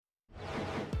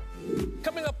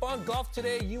Coming up on Golf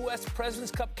Today, U.S.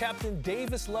 President's Cup captain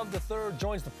Davis Love III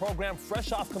joins the program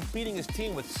fresh off completing his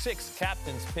team with 6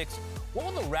 captain's picks. What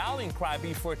will the rallying cry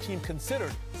be for a team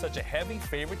considered such a heavy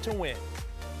favorite to win?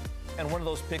 And one of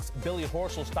those picks, Billy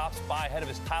Horschel, stops by ahead of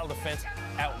his title defense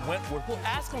at Wentworth. We'll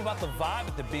ask him about the vibe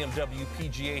at the BMW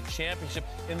PGA Championship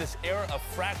in this era of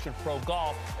fractured pro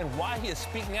golf and why he is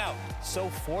speaking out so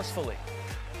forcefully.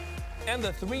 And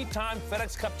the 3-time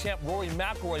FedEx Cup champ Rory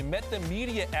McIlroy met the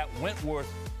media at Wentworth,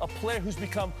 a player who's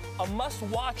become a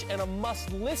must-watch and a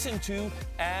must-listen to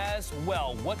as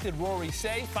well. What did Rory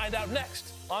say? Find out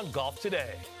next on Golf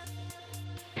Today.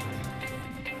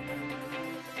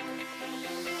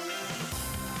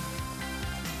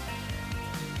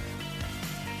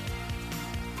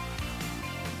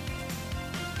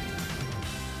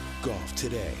 Golf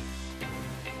Today.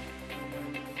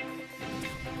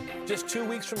 Just 2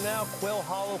 weeks from now, Quail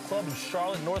Hollow Club in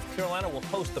Charlotte, North Carolina will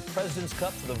host the President's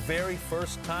Cup for the very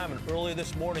first time. And earlier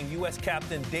this morning, U.S.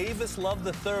 captain Davis Love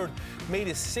III made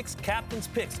his 6 captain's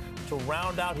picks to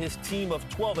round out his team of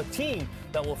 12, a team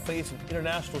that will face an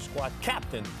international squad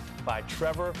captained by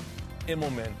Trevor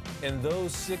Immelman. And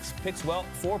those 6 picks, well,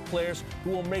 4 players who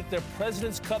will make their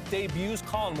President's Cup debuts: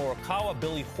 Colin Morikawa,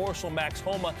 Billy Horschel, Max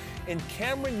Homa, and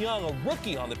Cameron Young, a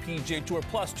rookie on the PGA Tour,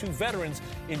 plus 2 veterans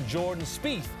in Jordan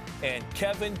Spieth and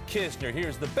Kevin Kisner.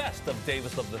 Here's the best of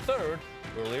Davis Love III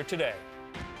earlier today.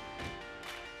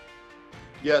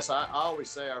 Yes, I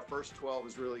always say our first 12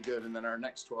 is really good, and then our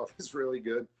next 12 is really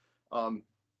good.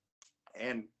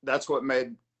 And that's what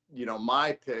made,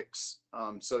 my picks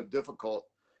so difficult,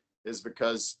 is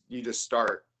because you just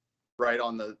start right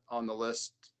on the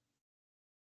list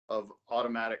of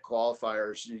automatic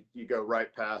qualifiers. You go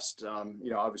right past,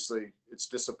 obviously it's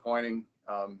disappointing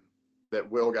that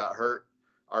Will got hurt.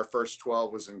 Our first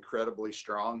 12 was incredibly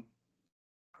strong.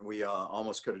 We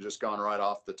almost could have just gone right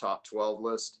off the top 12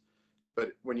 list. But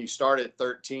when you start at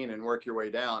 13 and work your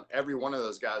way down, every one of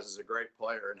those guys is a great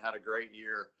player and had a great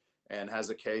year and has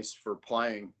a case for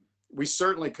playing. We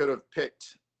certainly could have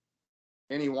picked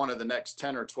any one of the next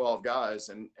 10 or 12 guys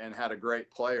and had a great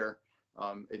player.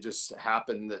 It just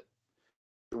happened that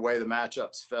the way the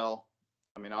matchups fell.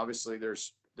 I mean, obviously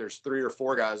there's 3 or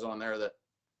 4 guys on there that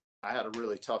I had a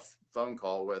really tough phone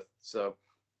call with. So,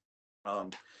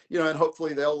 and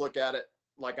hopefully they'll look at it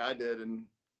like I did. And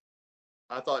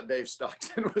I thought Dave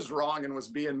Stockton was wrong and was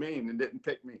being mean and didn't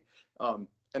pick me. And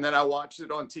then I watched it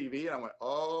on TV and I went,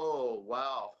 oh,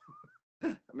 wow.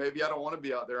 Maybe I don't want to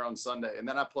be out there on Sunday. And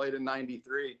then I played in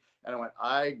 93 and I went,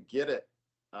 I get it.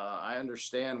 I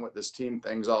understand what this team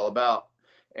thing's all about.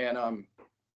 And,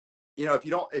 if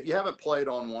you haven't played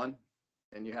on one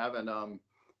and you haven't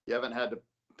had to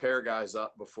pair guys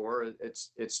up before,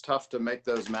 it's tough to make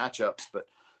those matchups. But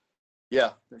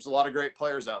yeah, there's a lot of great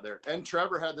players out there. And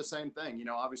Trevor had the same thing.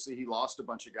 Obviously he lost a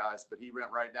bunch of guys, but he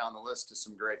went right down the list to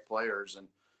some great players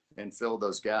and filled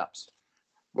those gaps.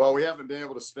 Well, we haven't been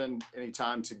able to spend any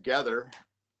time together,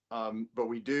 but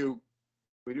we do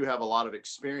have a lot of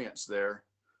experience there.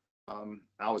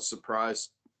 I was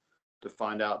surprised to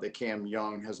find out that Cam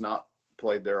Young has not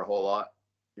played there a whole lot,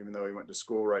 even though he went to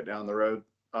school right down the road.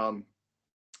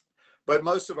 But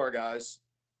most of our guys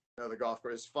know the golf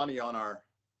course. It's funny, on our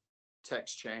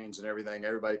text chains and everything,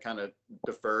 everybody kind of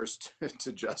defers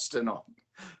to Justin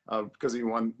because he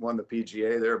won the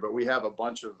PGA there. But we have a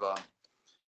bunch of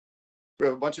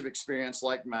experience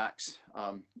like Max.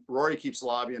 Rory keeps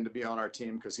lobbying to be on our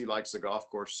team because he likes the golf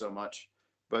course so much.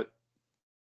 But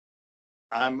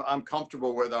I'm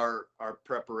comfortable with our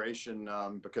preparation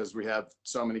because we have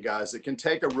so many guys that can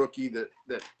take a rookie that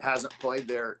hasn't played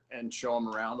there and show them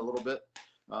around a little bit.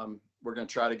 We're going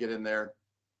to try to get in there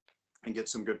and get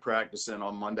some good practice in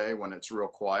on Monday when it's real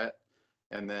quiet.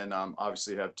 And then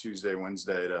obviously have Tuesday,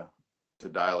 Wednesday to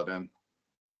dial it in.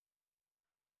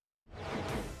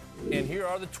 And here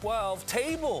are the 12.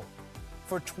 Table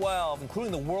for 12,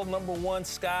 including the world number 1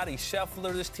 Scotty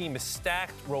Scheffler. This team is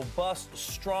stacked, robust,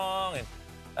 strong, and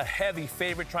a heavy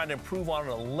favorite, trying to improve on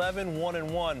an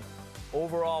 11-1-1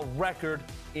 overall record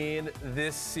in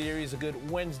this series. A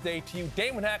good Wednesday to you.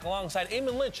 Damon Hack alongside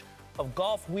Eamon Lynch of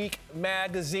Golf Week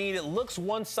magazine. It looks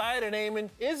one-sided, Eamon.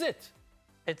 Is it?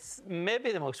 It's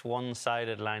maybe the most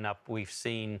one-sided lineup we've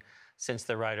seen since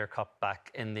the Ryder Cup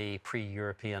back in the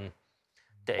pre-European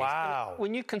days. Wow.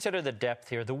 When you consider the depth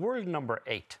here, the world number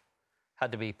 8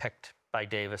 had to be picked by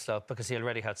Davis Love because he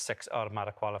already had 6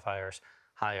 automatic qualifiers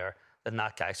higher than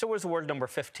that guy. So was the world number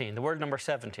 15, the world number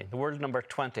 17, the world number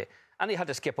 20. And he had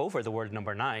to skip over the world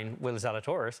number 9, Will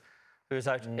Zalatoris, who is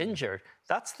out injured.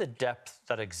 That's the depth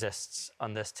that exists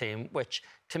on this team, which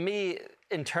to me,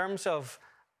 in terms of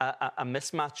a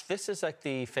mismatch. This is like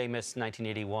the famous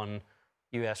 1981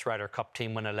 US Ryder Cup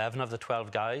team when 11 of the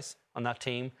 12 guys on that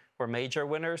team were major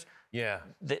winners. Yeah.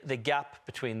 The gap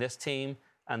between this team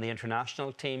and the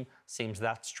international team seems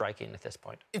that striking at this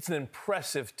point. It's an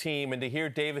impressive team, and to hear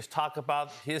Davis talk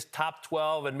about his top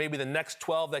 12 and maybe the next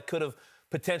 12 that could have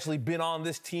potentially been on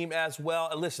this team as well.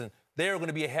 And listen, they're going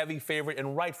to be a heavy favorite,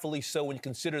 and rightfully so when you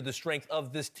consider the strength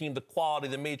of this team, the quality,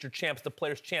 the major champs, the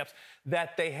players' champs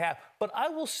that they have. But I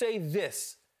will say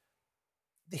this.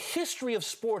 The history of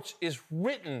sports is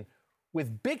written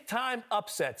with big-time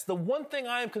upsets. The one thing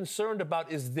I am concerned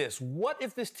about is this. What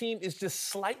if this team is just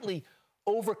slightly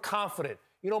overconfident?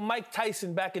 You know, Mike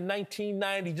Tyson back in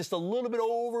 1990, just a little bit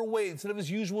overweight. Instead of his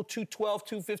usual 212,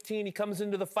 215, he comes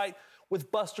into the fight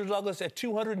with Buster Douglas at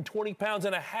 220 pounds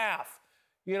and a half.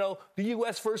 You know, the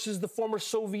U.S. versus the former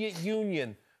Soviet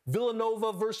Union.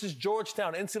 Villanova versus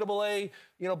Georgetown, NCAA,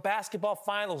 basketball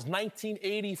finals,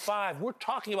 1985. We're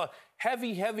talking about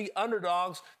heavy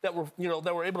underdogs that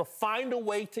were able to find a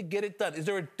way to get it done. Is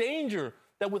there a danger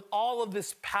that with all of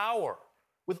this power,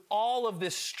 with all of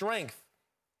this strength,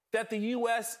 that the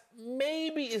U.S.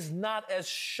 maybe is not as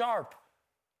sharp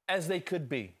as they could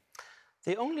be?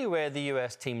 The only way the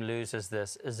US team loses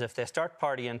this is if they start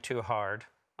partying too hard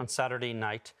on Saturday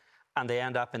night and they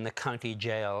end up in the county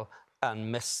jail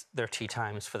and miss their tee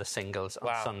times for the singles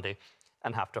on Sunday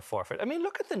and have to forfeit. I mean,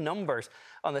 look at the numbers.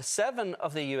 On the 7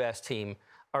 of the US team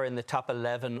are in the top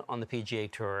 11 on the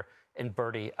PGA Tour in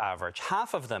birdie average.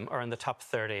 Half of them are in the top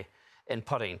 30 in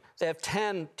putting. They have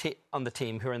 10 on the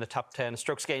team who are in the top 10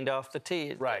 strokes gained off the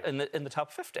tee in the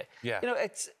top 50. Yeah.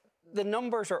 The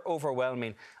numbers are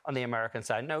overwhelming on the American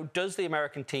side. Now, does the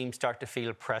American team start to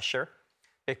feel pressure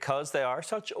because they are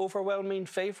such overwhelming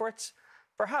favourites?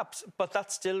 Perhaps, but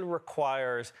that still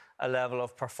requires a level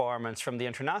of performance from the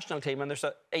international team, and there's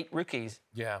 8 rookies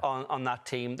on that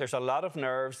team. There's a lot of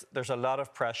nerves. There's a lot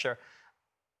of pressure.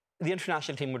 The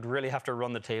international team would really have to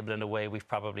run the table in a way we've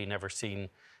probably never seen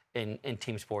in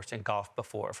team sports in golf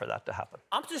before for that to happen.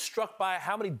 I'm just struck by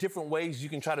how many different ways you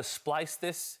can try to splice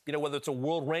this, whether it's a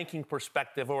world ranking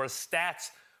perspective or a stats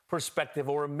perspective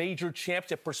or a major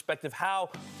championship perspective, how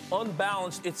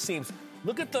unbalanced it seems.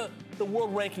 Look at the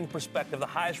world ranking perspective. The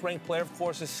highest ranked player, of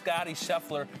course, is Scottie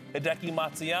Scheffler, Hideki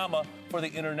Matsuyama for the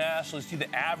internationals. You see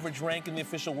the average rank in the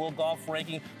official world golf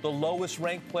ranking. The lowest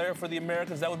ranked player for the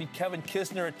Americans, that would be Kevin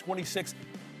Kisner at 26.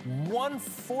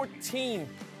 114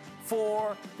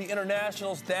 for the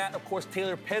internationals. That, of course,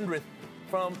 Taylor Pendrith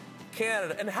from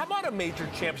Canada. And how about a major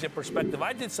championship perspective?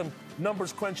 I did some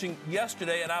numbers crunching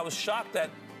yesterday, and I was shocked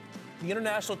that the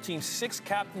international team, 6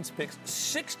 captains picks,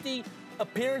 60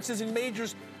 appearances in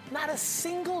majors, not a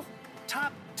single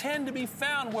top 10 to be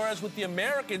found, whereas with the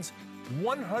Americans,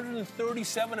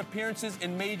 137 appearances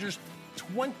in majors,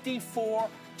 24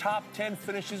 top 10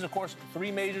 finishes, of course, 3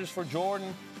 majors for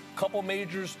Jordan, a couple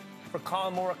majors for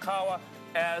Colin Morikawa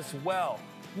as well.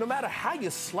 No matter how you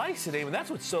slice it, Eamon,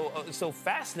 that's what's so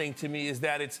fascinating to me, is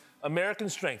that it's American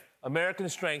strength, American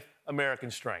strength, American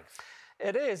strength.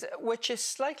 It is, which is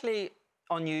slightly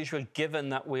unusual given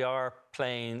that we are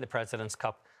playing the President's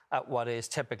Cup at what is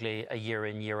typically a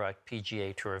year-in, year-out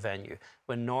PGA Tour venue,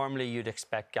 when normally you'd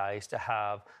expect guys to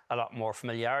have a lot more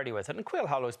familiarity with it. And Quail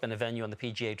Hollow has been a venue on the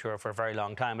PGA Tour for a very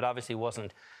long time. It obviously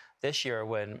wasn't this year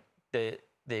when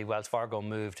the Wells Fargo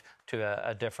moved to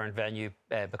a different venue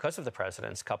because of the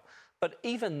President's Cup. But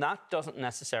even that doesn't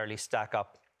necessarily stack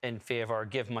up in favour or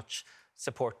give much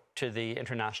support to the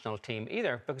international team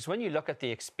either, because when you look at the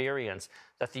experience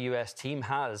that the US team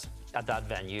has at that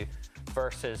venue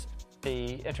versus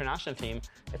the international team,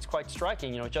 it's quite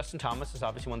striking. Justin Thomas has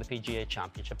obviously won the PGA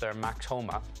Championship there. Max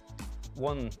Homa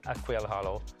won at Quail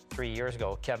Hollow 3 years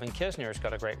ago. Kevin Kisner's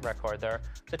got a great record there.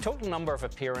 The total number of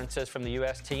appearances from the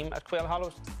US team at Quail Hollow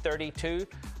is 32.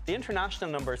 The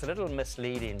international number is a little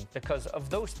misleading because of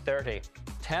those 30,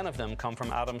 10 of them come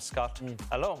from Adam Scott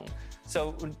alone.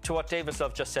 So to what Davis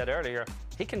Love just said earlier,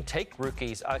 he can take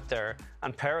rookies out there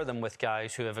and pair them with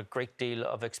guys who have a great deal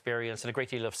of experience and a great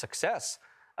deal of success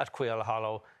at Quail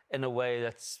Hollow in a way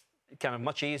that's kind of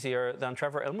much easier than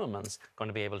Trevor Immelman's going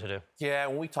to be able to do. Yeah,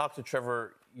 when we talked to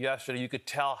Trevor yesterday, you could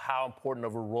tell how important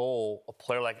of a role a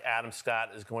player like Adam Scott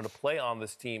is going to play on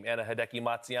this team, and a Hideki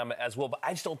Matsuyama as well. But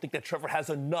I just don't think that Trevor has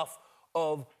enough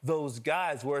of those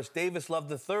guys, whereas Davis Love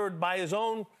III, by his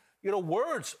own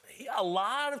words, a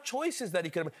lot of choices that he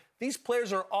could have. These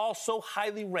players are all so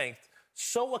highly ranked,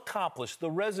 so accomplished, the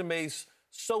resumes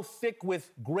so thick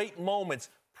with great moments,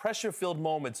 pressure-filled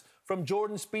moments, from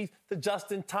Jordan Spieth to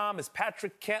Justin Thomas,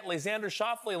 Patrick Cantlay, Xander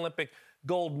Schauffele, Olympic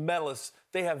gold medalists.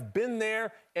 They have been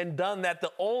there and done that.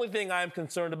 The only thing I'm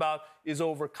concerned about is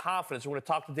overconfidence. We're going to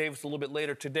talk to Davis a little bit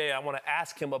later today. I want to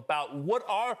ask him about what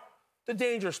are the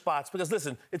danger spots. Because,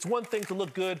 listen, it's one thing to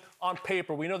look good on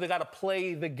paper. We know they got to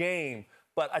play the game.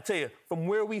 But I tell you, from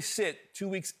where we sit 2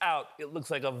 weeks out, it looks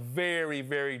like a very,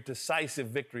 very decisive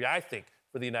victory, I think,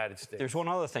 for the United States. There's one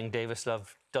other thing Davis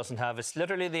Love doesn't have. It's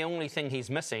literally the only thing he's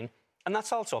missing, and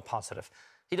that's also a positive.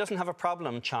 He doesn't have a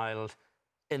problem child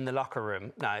in the locker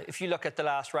room. Now, if you look at the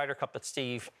last Ryder Cup that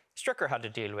Steve Stricker had to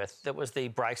deal with, that was the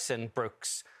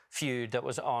Bryson-Brooks feud that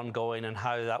was ongoing and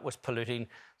how that was polluting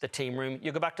the team room.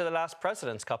 You go back to the last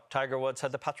President's Cup, Tiger Woods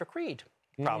had the Patrick Reed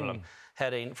problem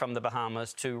heading from the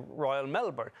Bahamas to Royal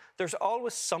Melbourne. There's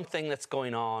always something that's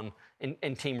going on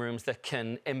in team rooms that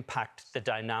can impact the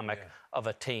dynamic of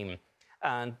a team.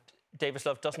 And Davis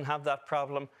Love doesn't have that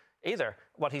problem either.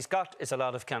 What he's got is a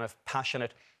lot of kind of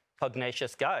passionate,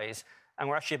 pugnacious guys. And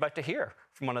we're actually about to hear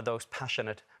from one of those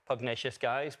passionate, pugnacious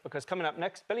guys, because coming up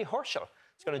next, Billy Horschel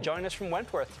is going to join us from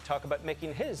Wentworth to talk about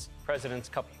making his President's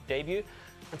Cup debut.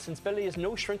 And since Billy is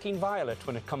no shrinking violet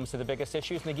when it comes to the biggest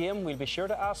issues in the game, we'll be sure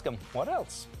to ask him what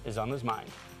else is on his mind.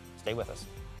 Stay with us.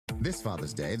 This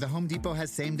Father's Day, the Home Depot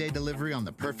has same-day delivery on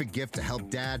the perfect gift to help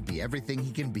Dad be everything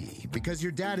he can be. Because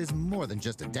your dad is more than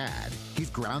just a dad. He's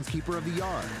groundskeeper of the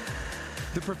yard,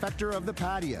 the perfecter of the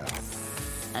patio,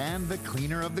 and the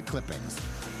cleaner of the clippings.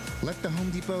 Let the Home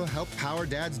Depot help power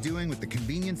Dad's doing with the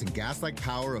convenience and gas-like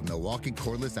power of Milwaukee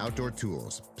cordless outdoor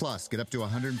tools. Plus, get up to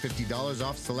 $150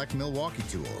 off select Milwaukee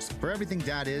tools. For everything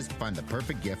Dad is, find the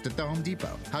perfect gift at the Home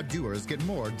Depot. How doers get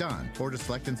more done. Order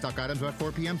select and stock items by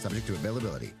 4 p.m. subject to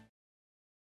availability.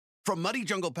 From muddy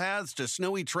jungle paths to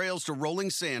snowy trails to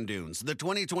rolling sand dunes, the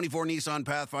 2024 Nissan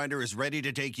Pathfinder is ready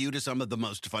to take you to some of the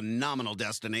most phenomenal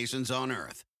destinations on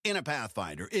Earth. In a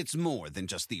Pathfinder, it's more than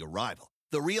just the arrival.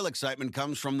 The real excitement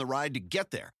comes from the ride to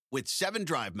get there. With 7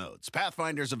 drive modes,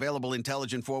 Pathfinder's available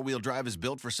intelligent four-wheel drive is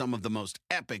built for some of the most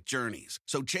epic journeys.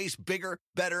 So chase bigger,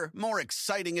 better, more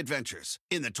exciting adventures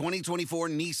in the 2024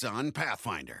 Nissan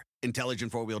Pathfinder.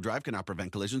 Intelligent four-wheel drive cannot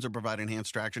prevent collisions or provide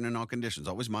enhanced traction in all conditions.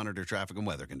 Always monitor traffic and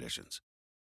weather conditions.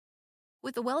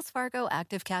 With the Wells Fargo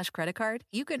Active Cash Credit Card,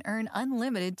 you can earn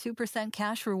unlimited 2%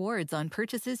 cash rewards on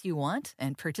purchases you want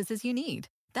and purchases you need.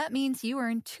 That means you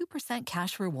earn 2%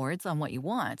 cash rewards on what you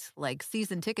want, like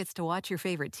season tickets to watch your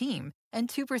favorite team, and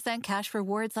 2% cash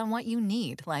rewards on what you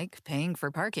need, like paying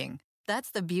for parking. That's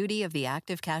the beauty of the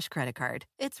Active Cash Credit Card.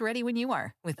 It's ready when you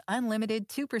are, with unlimited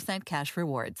 2% cash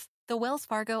rewards. The Wells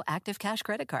Fargo Active Cash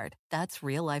Credit Card. That's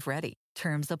real life ready.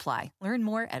 Terms apply. Learn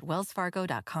more at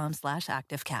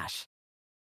wellsfargo.com/activecash.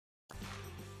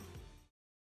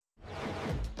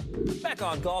 Back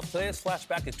on golf today, let's flash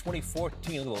back to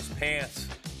 2014. Look at those pants.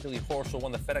 Billy Horschel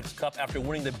won the FedEx Cup after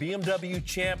winning the BMW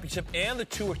Championship and the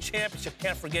Tour Championship.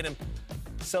 Can't forget him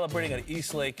celebrating at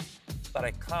East Lake, that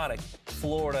iconic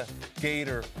Florida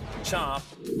Gator chomp.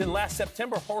 Then last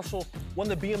September, Horschel won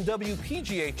the BMW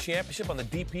PGA Championship on the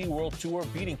DP World Tour,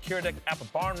 beating Kiradech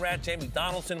Aphibarnrat, Jamie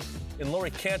Donaldson, and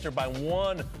Laurie Cantor by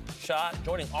 1 shot,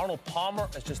 joining Arnold Palmer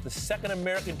as just the second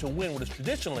American to win what is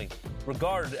traditionally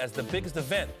regarded as the biggest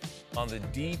event on the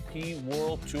DP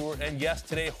World Tour. And yes,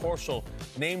 today Horschel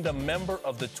named a member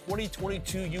of the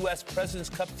 2022 U.S. President's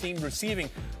Cup team, receiving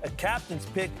a captain's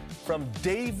pick from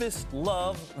Davis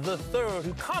Love III,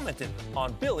 who commented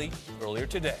on Billy earlier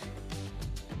today.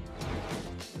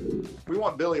 We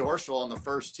want Billy Horschel on the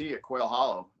first tee at Quail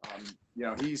Hollow. You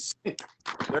know, they're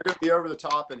going to be over the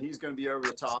top, and he's going to be over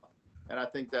the top, and I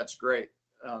think that's great.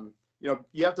 You know,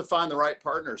 you have to find the right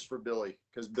partners for Billy,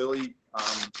 because Billy,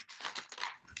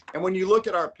 and when you look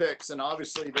at our picks, and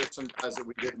obviously there's some guys that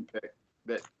we didn't pick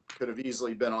that could have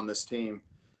easily been on this team,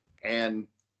 and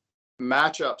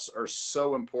matchups are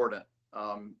so important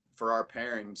for our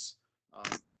pairings.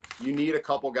 You need a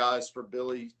couple guys for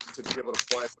Billy to be able to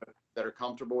play with that are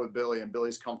comfortable with Billy, and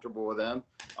Billy's comfortable with them.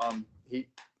 You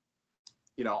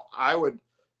know, I would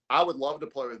love to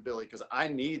play with Billy, because I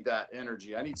need that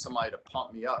energy. I need somebody to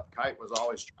pump me up. Kite was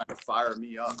always trying to fire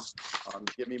me up,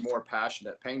 get me more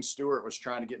passionate. Payne Stewart was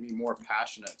trying to get me more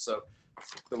passionate. So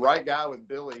the right guy with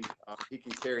Billy, he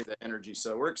can carry the energy.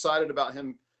 So we're excited about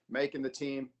him making the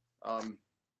team.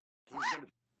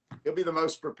 He'll be the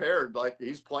most prepared, like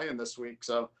he's playing this week.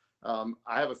 So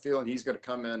I have a feeling he's going to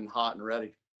come in hot and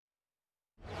ready.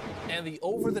 And the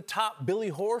over-the-top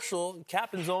Billy Horschel,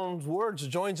 captain's own words,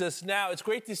 joins us now. It's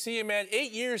great to see you, man.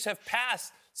 8 years have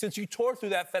passed since you tore through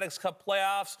that FedEx Cup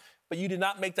playoffs, but you did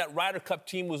not make that Ryder Cup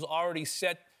team. Was already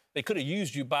set. They could have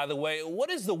used you, by the way.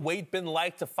 What has the wait been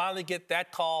like to finally get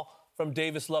that call from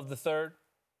Davis Love III?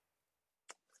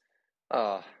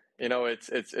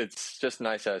 It's just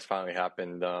nice that it's finally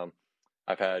happened.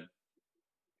 I've had,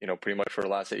 pretty much for the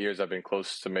last 8 years, I've been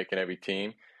close to making every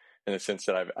team, in the sense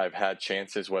that I've had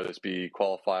chances, whether it's be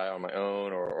qualify on my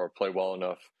own or play well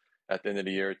enough at the end of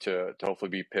the year to hopefully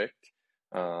be picked.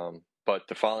 But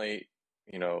to finally,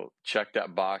 check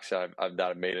that box, that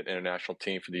I've made an international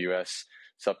team for the U.S.,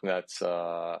 something that's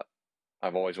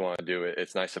I've always wanted to do.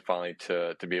 It's nice to finally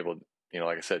to be able to,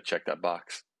 like I said, check that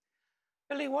box.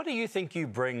 Billy, what do you think you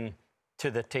bring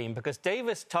to the team? Because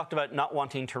Davis talked about not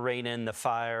wanting to rein in the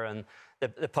fire and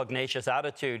the pugnacious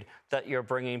attitude that you're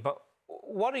bringing, but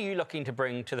what are you looking to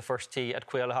bring to the first tee at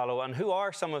Quail Hollow, and who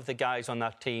are some of the guys on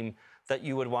that team that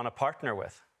you would want to partner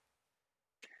with?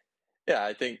 Yeah,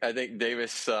 I think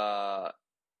Davis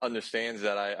understands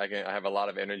that I have a lot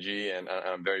of energy and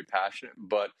I'm very passionate,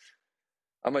 but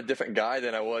I'm a different guy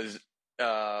than I was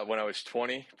when I was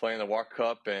 20, playing the Walker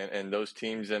Cup and those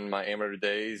teams in my amateur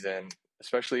days, and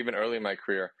especially even early in my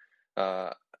career.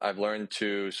 I've learned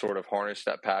to sort of harness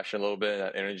that passion a little bit,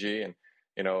 that energy, and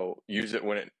use it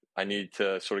when I need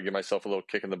to sort of give myself a little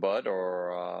kick in the butt,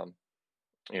 or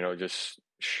just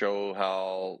show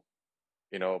how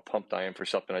pumped I am for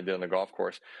something I did on the golf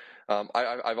course.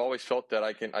 I've always felt that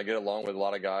I get along with a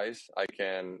lot of guys.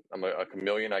 I'm a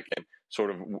chameleon. I can sort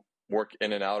of work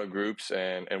in and out of groups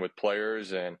and with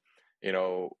players, and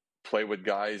play with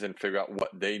guys and figure out what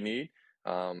they need.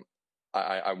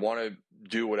 I want to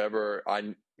do whatever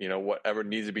whatever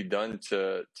needs to be done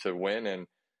to win, and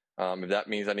if that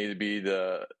means I need to be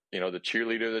the the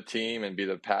cheerleader of the team and be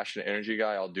the passionate energy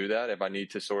guy, I'll do that. If I need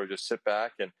to sort of just sit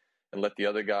back and let the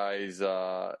other guys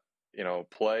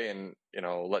play and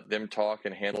let them talk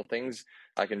and handle things,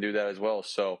 I can do that as well.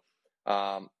 So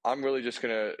I'm really just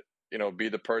gonna be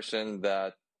the person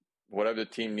that whatever the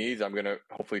team needs, I'm gonna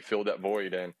hopefully fill that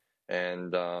void.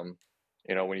 And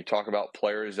when you talk about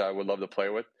players I would love to play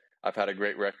with, I've had a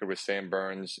great record with Sam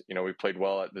Burns. We played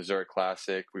well at the Zurich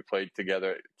Classic. We played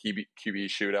together at QB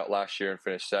Shootout last year and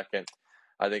finished second.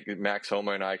 I think Max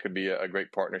Homa and I could be a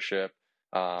great partnership.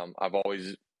 I've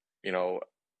always,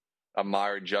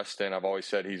 admired Justin. I've always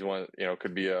said he's one,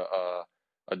 could be a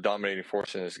dominating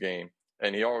force in this game.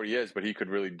 And he already is, but he could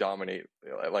really dominate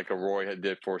like a Roy had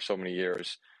did for so many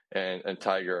years, and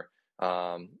Tiger.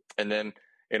 And then,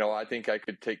 I think I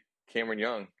could take Cameron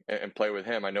Young and play with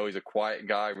him. I know he's a quiet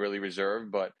guy, really reserved,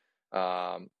 but,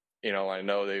 I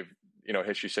know they've,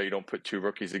 history say you don't put two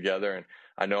rookies together. And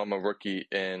I know I'm a rookie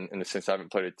in the sense I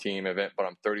haven't played a team event, but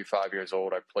I'm 35 years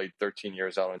old. I played 13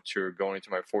 years out on tour, going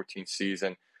into my 14th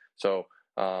season. So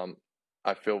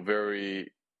I feel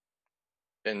very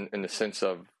in the sense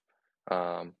of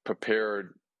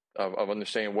prepared of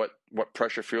understanding what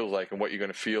pressure feels like and what you're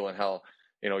going to feel and how,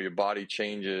 your body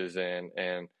changes. And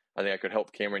I think I could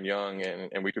help Cameron Young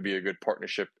and we could be a good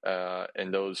partnership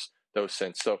in those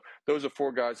sense. So those are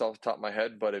four guys off the top of my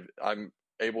head, but if I'm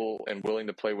able and willing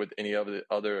to play with any of the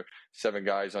other 7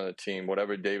 guys on the team,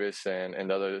 whatever Davis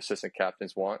and other assistant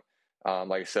captains want,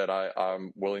 like I said,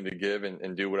 I'm willing to give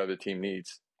and do whatever the team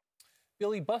needs.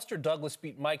 Billy, Buster Douglas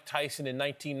beat Mike Tyson in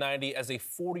 1990 as a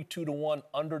 42-1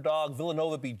 underdog.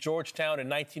 Villanova beat Georgetown in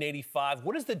 1985.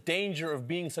 What is the danger of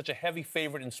being such a heavy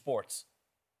favorite in sports?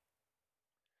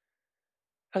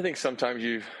 I think sometimes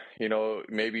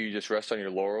maybe you just rest on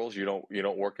your laurels. You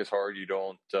don't work as hard. You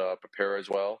don't prepare as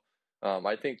well.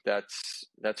 I think that's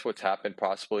what's happened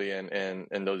possibly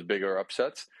in those bigger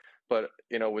upsets. But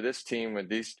with this team, with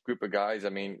these group of guys, I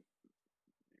mean,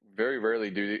 very rarely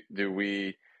do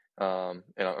we, and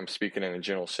I'm speaking in a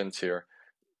general sense here,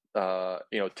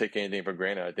 take anything for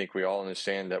granted. I think we all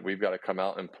understand that we've got to come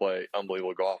out and play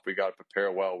unbelievable golf. We got to prepare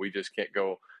well. We just can't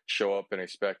go show up and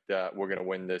expect that we're going to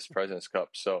win this President's Cup.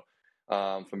 So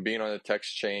from being on the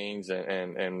text chains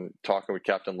and talking with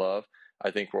Captain Love,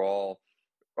 I think we're all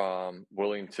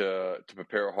willing to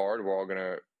prepare hard. We're all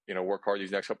going to work hard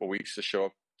these next couple of weeks to show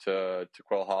up to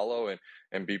Quail Hollow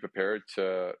and be prepared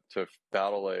to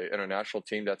battle an international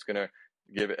team that's going to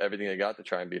give it everything they got to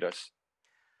try and beat us.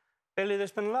 Billy,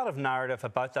 there's been a lot of narrative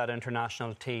about that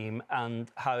international team and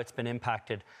how it's been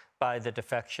impacted by the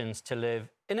defections to LIV.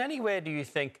 In any way, do you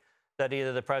think that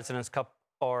either the President's Cup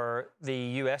or the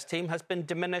US team has been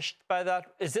diminished by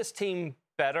that? Is this team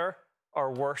better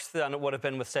or worse than it would have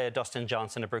been with, say, a Dustin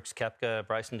Johnson, a Brooks Koepka, a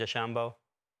Bryson DeChambeau?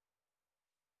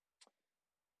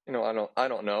 I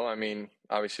don't know. I mean,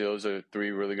 obviously those are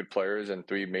 3 really good players and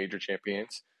 3 major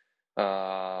champions.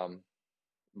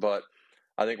 But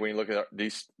I think when you look at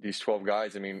these 12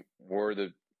 guys, I mean, we're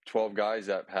the 12 guys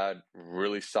that had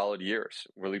really solid years,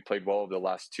 really played well over the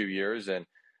last 2 years. And,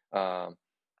 I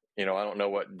don't know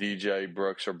what DJ,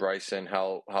 Brooks, or Bryson,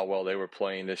 how well they were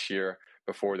playing this year.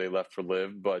 before they left for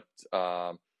Live. But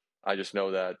I just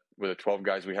know that with the 12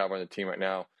 guys we have on the team right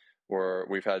now,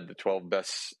 we've had the 12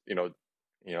 best, you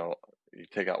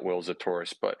take out Will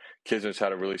Zatoris, but Kisner's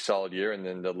had a really solid year, and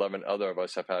then the 11 other of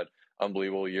us have had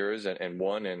unbelievable years and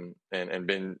won and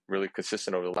been really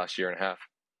consistent over the last year and a half.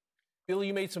 Billy,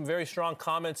 you made some very strong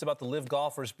comments about the Live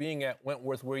golfers being at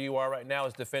Wentworth, where you are right now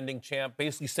as defending champ,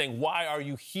 basically saying, why are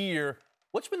you here?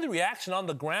 What's been the reaction on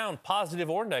the ground, positive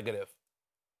or negative?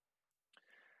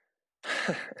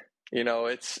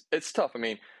 It's tough. I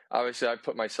mean, obviously I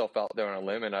put myself out there on a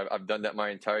limb, and I've done that my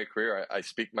entire career. I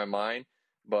speak my mind,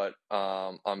 but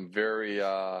I'm very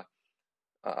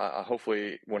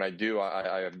hopefully when I do,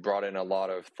 I have brought in a lot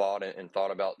of thought and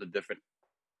thought about the different,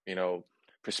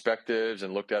 perspectives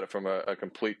and looked at it from a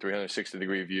complete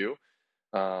 360-degree view.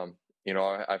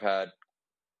 I've had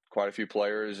quite a few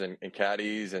players and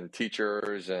caddies and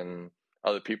teachers and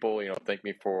other people, thank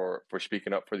me for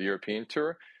speaking up for the European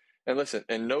Tour. And listen,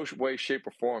 in no way, shape,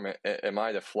 or form am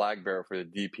I the flag bearer for the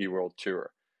DP World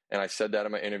Tour. And I said that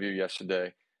in my interview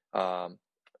yesterday.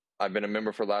 I've been a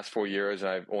member for the last 4 years, and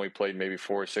I've only played maybe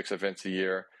 4 or 6 events a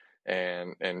year,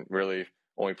 and really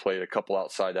only played a couple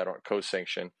outside that aren't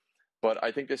co-sanctioned. But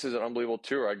I think this is an unbelievable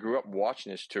tour. I grew up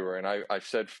watching this tour, and I've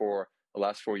said for the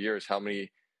last 4 years how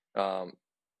many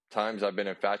times I've been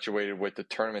infatuated with the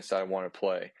tournaments that I want to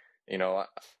play.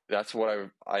 That's what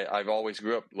I've always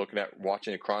grew up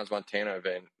watching the Crans-Montana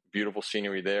event, beautiful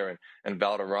scenery there, and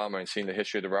Valderrama, and seeing the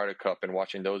history of the Ryder Cup and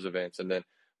watching those events, and then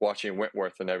watching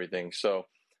Wentworth and everything. So,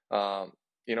 I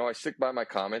stick by my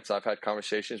comments. I've had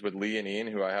conversations with Lee and Ian,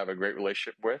 who I have a great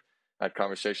relationship with. I had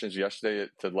conversations yesterday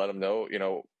to let them know,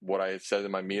 what I had said in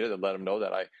my media, to let them know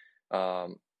that I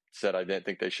said I didn't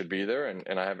think they should be there.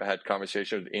 And I have had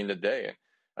conversations with Ian today. And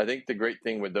I think the great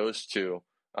thing with those two,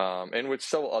 and with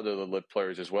several other Live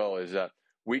players as well, is that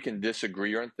we can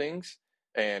disagree on things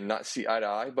and not see eye to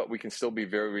eye, but we can still be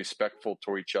very respectful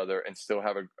to each other and still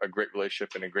have a great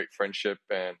relationship and a great friendship.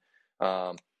 And,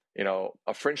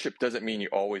 a friendship doesn't mean you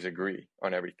always agree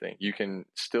on everything. You can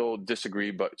still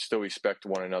disagree, but still respect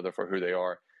one another for who they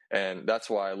are. And that's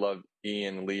why I love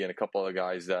Ian, Lee, and a couple other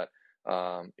guys that,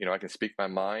 I can speak my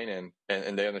mind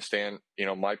and they understand,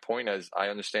 my point as I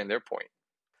understand their point.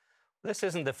 This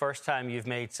isn't the first time you've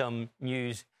made some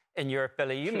news in Europe,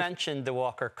 Billy. You mentioned the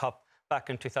Walker Cup back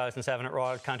in 2007 at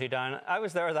Royal County Down. I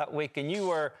was there that week, and you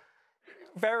were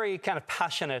very kind of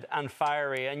passionate and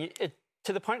fiery, and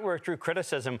to the point where it drew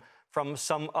criticism from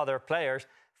some other players.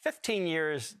 15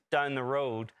 years down the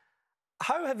road,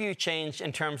 how have you changed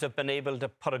in terms of being able to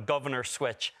put a governor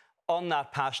switch on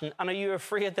that passion? And are you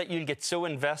afraid that you'll get so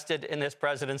invested in this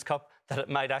President's Cup that it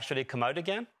might actually come out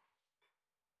again?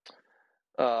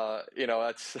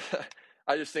 That's.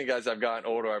 I just think as I've gotten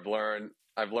older, I've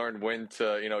learned when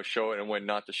to show it and when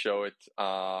not to show it.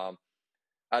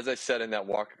 As I said in that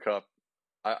Walker Cup,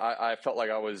 I felt like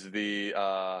I was the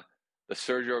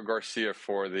Sergio Garcia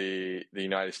for the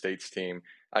United States team.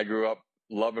 I grew up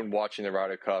loving watching the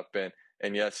Ryder Cup,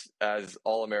 and yes, as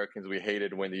all Americans, we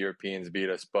hated when the Europeans beat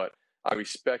us, but I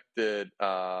respected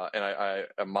and I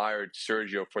admired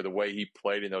Sergio for the way he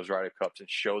played in those Ryder Cups and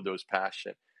showed those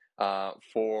passion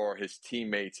for his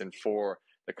teammates and for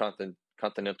the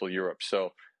continental Europe.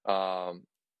 So, I'm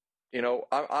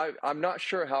not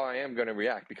sure how I am going to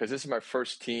react, because this is my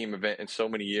first team event in so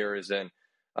many years, and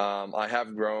I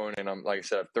have grown, and I'm, like I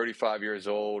said, I'm 35 years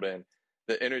old, and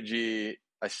the energy,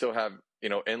 I still have,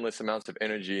 endless amounts of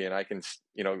energy, and I can,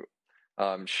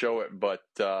 show it. But,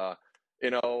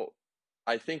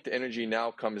 I think the energy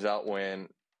now comes out when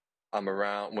I'm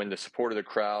around, when the support of the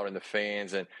crowd and the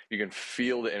fans, and you can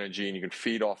feel the energy and you can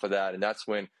feed off of that. And that's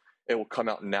when it will come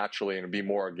out naturally and be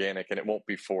more organic, and it won't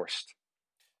be forced.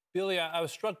 Billy, I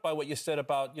was struck by what you said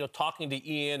about, talking to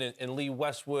Ian and Lee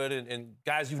Westwood and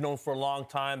guys you've known for a long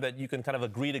time, that you can kind of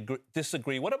agree to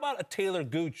disagree. What about a Taylor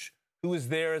Gooch, who was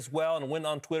there as well and went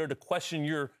on Twitter to question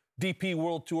your DP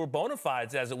World Tour bona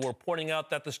fides, as it were, pointing out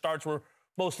that the starts were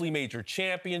mostly major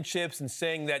championships and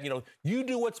saying that, you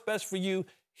do what's best for you,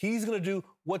 he's going to do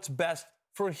what's best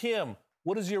for him.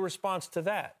 What is your response to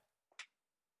that?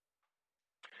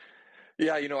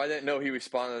 Yeah, I didn't know he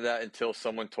responded to that until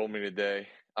someone told me today.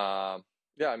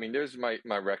 There's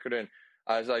my record. And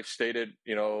as I've stated,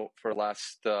 for the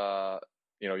last,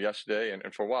 yesterday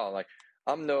and for a while, like,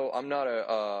 I'm not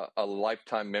a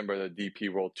lifetime member of the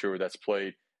DP World Tour that's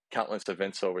played countless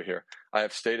events over here. I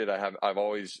have stated I've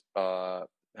always had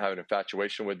an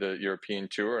infatuation with the European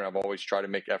Tour, and I've always tried to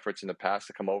make efforts in the past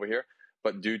to come over here.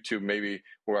 But due to maybe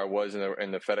where I was in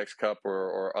the FedEx Cup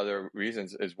or other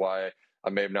reasons is why I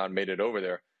may have not made it over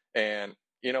there. And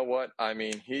you know what? I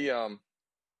mean, he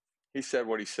said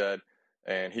what he said.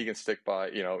 and he can stick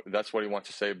by, that's what he wants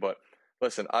to say. But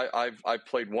listen, I've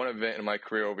played one event in my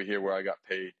career over here where I got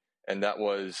paid, and that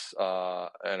was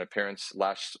an appearance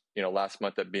last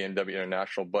month at BMW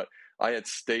International. But I had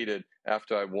stated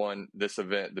after I won this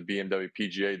event, the BMW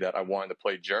PGA, that I wanted to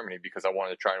play Germany because I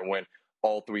wanted to try and win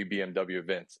all 3 BMW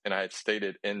events. And I had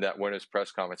stated in that winners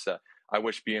press conference that I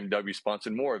wish BMW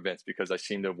sponsored more events because I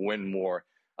seem to win more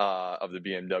of the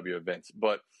BMW events.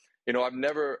 But I've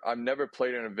never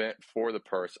played an event for the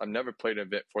purse. I've never played an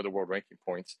event for the world ranking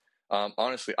points.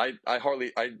 Honestly, I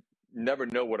never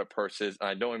know what a purse is. And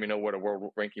I don't even know what a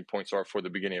world ranking points are for the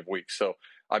beginning of week. So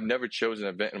I've never chosen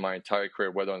an event in my entire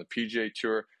career, whether on the PGA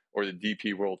Tour or the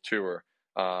DP World Tour,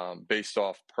 based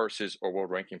off purses or world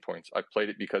ranking points. I played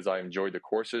it because I enjoyed the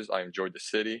courses, I enjoyed the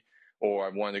city, or I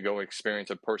wanted to go experience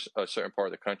a certain part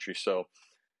of the country. So,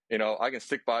 I can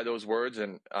stick by those words.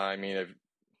 And I mean,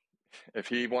 if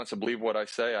he wants to believe what I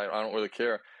say, I don't really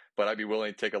care. But I'd be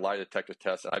willing to take a lie detector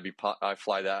test, and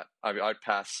I'd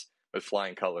pass with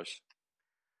flying colors.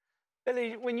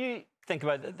 Billy, when you think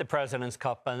about the President's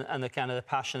Cup and the kind of the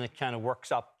passion that kind of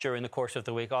works up during the course of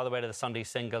the week, all the way to the Sunday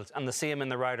singles, and the same in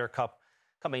the Ryder Cup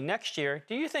coming next year,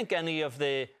 do you think any of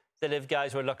the LIV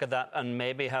guys would look at that and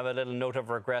maybe have a little note of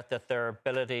regret that their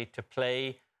ability to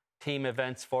play team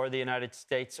events for the United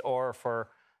States or for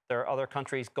their other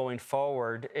countries going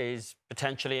forward is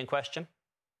potentially in question?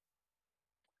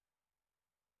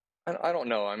 I don't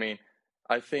know. I mean,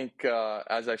 I think,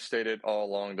 as I've stated all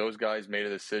along, those guys made a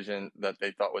decision that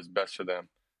they thought was best for them.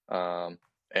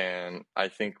 And I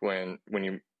think when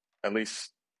you, at least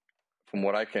from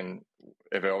what I can,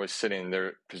 if I was sitting in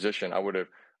their position, I would have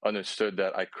understood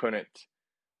that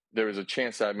there was a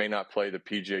chance that I may not play the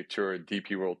PGA Tour or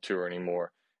DP World Tour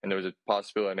anymore. And there was a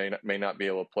possibility I may not be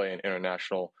able to play in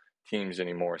international teams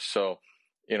anymore. So,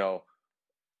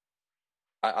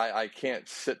 I can't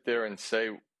sit there and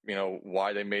say,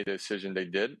 why they made the decision they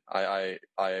did. I'm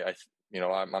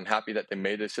happy that they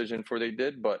made the decision for they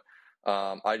did, but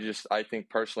I think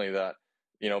personally that,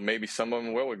 maybe some of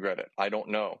them will regret it. I don't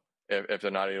know if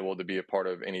they're not able to be a part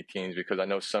of any teams, because I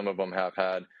know some of them have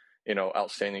had,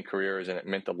 outstanding careers and it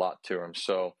meant a lot to them.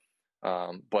 So,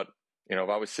 but if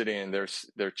I was sitting in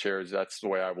their chairs, that's the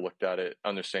way I looked at it,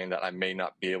 understanding that I may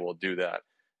not be able to do that,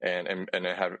 and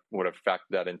I would have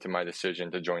factored that into my decision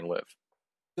to join LIV.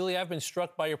 Billy, I've been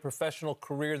struck by your professional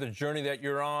career, the journey that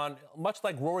you're on. Much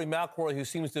like Rory McIlroy, who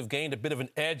seems to have gained a bit of an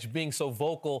edge being so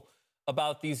vocal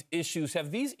about these issues.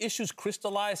 Have these issues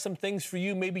crystallized some things for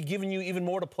you, maybe given you even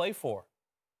more to play for?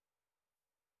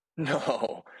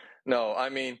 No. I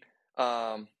mean,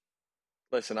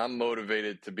 listen, I'm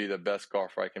motivated to be the best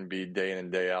golfer I can be day in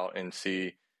and day out, and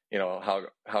see,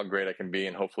 how great I can be,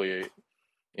 and hopefully,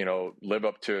 live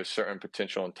up to a certain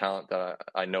potential and talent that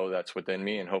I know that's within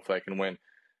me, and hopefully I can win,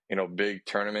 big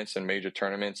tournaments and major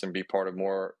tournaments and be part of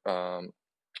more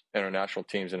international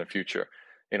teams in the future.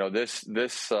 I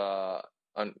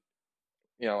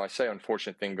say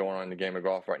unfortunate thing going on in the game of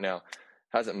golf right now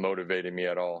hasn't motivated me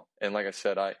at all. And like I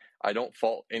said, I don't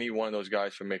fault any one of those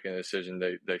guys for making a decision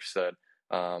they've said.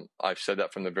 I've said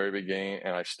that from the very beginning,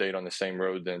 and I've stayed on the same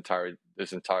road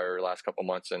this entire last couple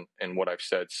months and what I've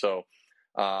said. So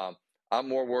I'm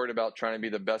more worried about trying to be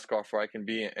the best golfer I can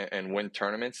be and win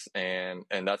tournaments, and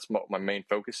that's what my main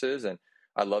focus is. And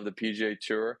I love the PGA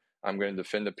Tour. I'm going to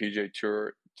defend the PGA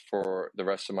Tour for the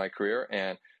rest of my career,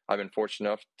 and I've been fortunate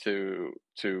enough to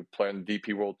play on the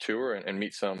DP World Tour and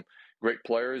meet some great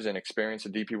players and experience the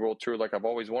DP World Tour like I've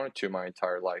always wanted to my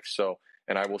entire life. So,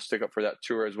 and I will stick up for that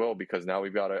tour as well, because now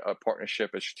we've got a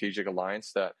partnership, a strategic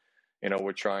alliance that,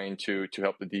 we're trying to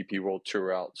help the DP World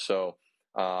Tour out. So,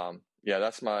 yeah,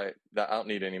 I don't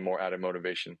need any more added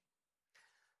motivation.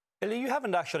 Billy, you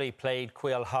haven't actually played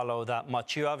Quail Hollow that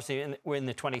much. You obviously were in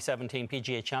the 2017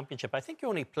 PGA Championship. I think you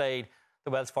only played the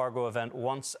Wells Fargo event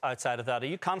once outside of that. Are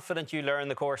you confident you learn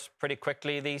the course pretty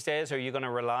quickly these days? Or are you going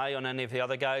to rely on any of the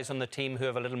other guys on the team who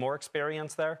have a little more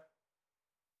experience there?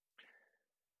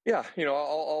 Yeah,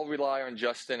 I'll rely on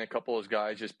Justin. A couple of those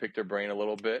guys, just pick their brain a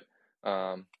little bit.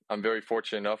 I'm very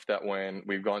fortunate enough that when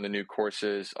we've gone to new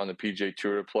courses on the PGA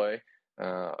Tour to play,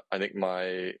 I think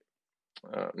my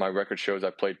record shows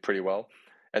I played pretty well.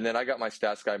 And then I got my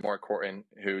stats guy, Mark Horton,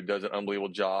 who does an unbelievable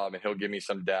job, and he'll give me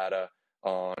some data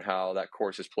on how that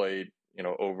course is played,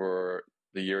 over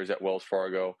the years at Wells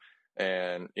Fargo.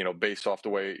 And, based off the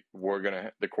way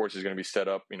the course is going to be set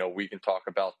up, we can talk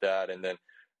about that. And then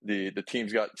the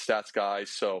team's got stats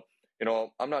guys. So,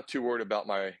 I'm not too worried about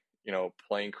my,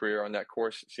 playing career on that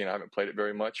course. I haven't played it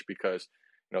very much because,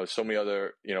 there's so many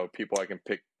other, people I can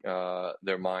pick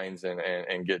their minds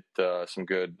and get some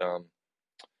good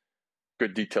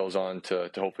good details on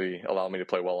to hopefully allow me to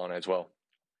play well on it as well.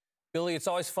 Billy, it's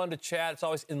always fun to chat. It's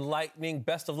always enlightening.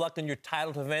 Best of luck in your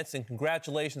titled events, and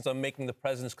congratulations on making the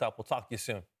President's Cup. We'll talk to you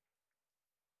soon.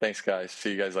 Thanks, guys.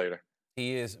 See you guys later.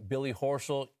 He is Billy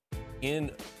Horschel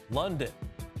in London.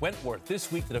 Wentworth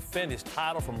this week to defend his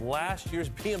title from last year's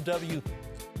BMW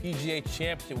PGA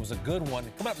Championship. It was a good one.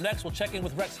 Coming up next, we'll check in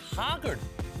with Rex Hoggard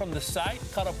from the site,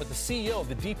 caught up with the CEO of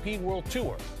the DP World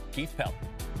Tour, Keith Pelley.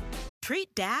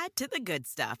 Treat Dad to the good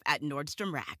stuff at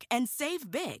Nordstrom Rack and save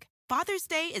big. Father's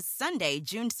Day is Sunday,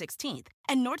 June 16th,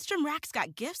 and Nordstrom Rack's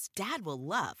got gifts Dad will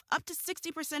love, up to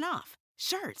 60% off.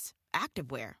 Shirts,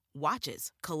 activewear,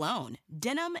 watches, cologne,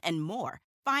 denim, and more.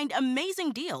 Find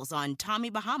amazing deals on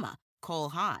Tommy Bahama, Cole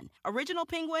Haan, Original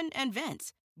Penguin, and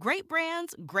Vince. Great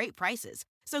brands, great prices.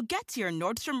 So get to your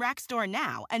Nordstrom Rack store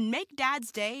now and make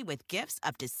Dad's Day with gifts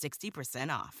up to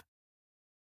 60% off.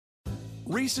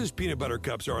 Reese's Peanut Butter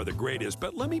Cups are the greatest,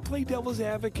 but let me play devil's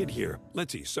advocate here.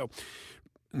 Let's see. So,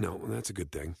 no, that's a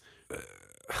good thing.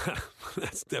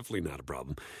 That's definitely not a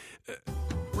problem.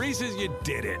 Reese's, you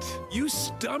did it. You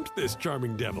stumped this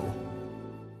charming devil.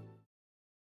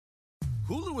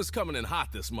 Hulu is coming in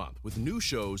hot this month with new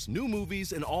shows, new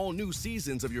movies, and all new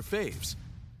seasons of your faves.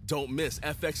 Don't miss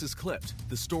FX's Clipped,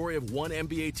 the story of one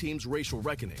NBA team's racial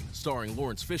reckoning, starring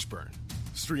Lawrence Fishburne.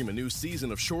 Stream a new season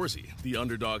of Shoresy, the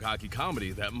underdog hockey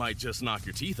comedy that might just knock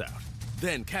your teeth out.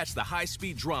 Then catch the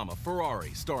high-speed drama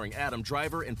Ferrari, starring Adam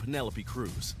Driver and Penelope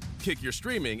Cruz. Kick your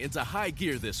streaming into high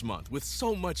gear this month with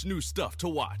so much new stuff to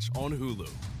watch on Hulu.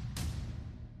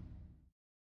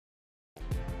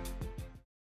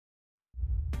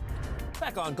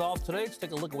 Back on Golf Today, let's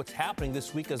take a look at what's happening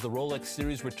this week as the Rolex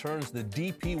Series returns. The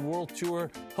DP World Tour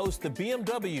hosts the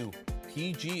BMW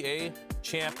PGA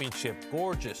Championship.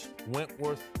 Gorgeous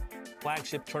Wentworth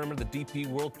flagship tournament, the DP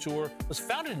World Tour, was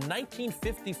founded in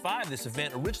 1955. This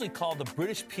event, originally called the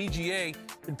British PGA,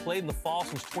 been played in the fall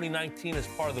since 2019 as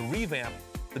part of the revamp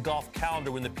the golf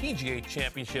calendar when the PGA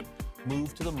Championship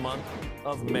moved to the month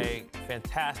of May.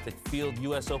 Fantastic field.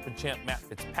 U.S. Open champ Matt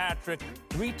Fitzpatrick,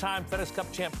 three-time FedEx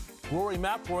Cup champ Rory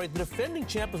McIlroy, the defending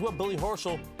champ as well, Billy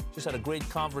Horschel. Just had a great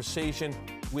conversation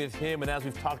with him. And as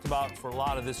we've talked about for a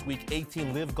lot of this week,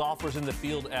 18 live golfers in the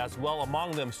field as well.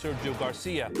 Among them, Sergio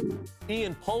Garcia,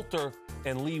 Ian Poulter,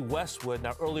 and Lee Westwood.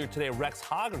 Now, earlier today, Rex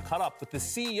Hoggard caught up with the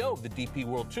CEO of the DP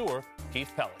World Tour,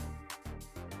 Keith Pelley.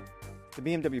 The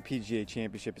BMW PGA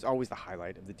Championship is always the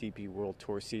highlight of the DP World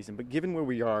Tour season. But given where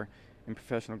we are in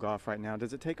professional golf right now,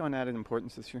 does it take on added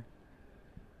importance this year?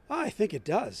 I think it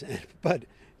does. But,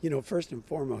 you know, first and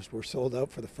foremost, we're sold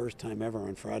out for the first time ever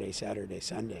on Friday, Saturday,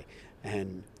 Sunday.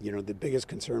 And, you know, the biggest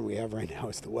concern we have right now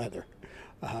is the weather.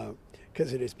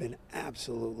 Because it has been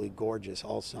absolutely gorgeous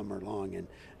all summer long, and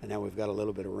now we've got a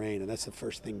little bit of rain, and that's the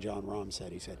first thing John Rahm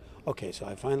said. He said, okay, so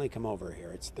I finally come over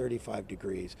here. It's 35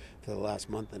 degrees for the last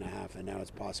month and a half, and now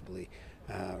it's possibly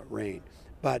rain.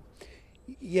 But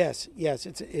yes,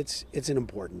 it's an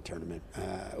important tournament.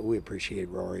 We appreciate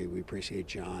Rory, we appreciate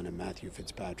John and Matthew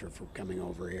Fitzpatrick for coming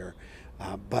over here.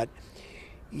 But,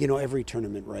 you know, every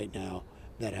tournament right now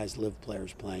that has live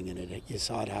players playing in it, you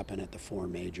saw it happen at the four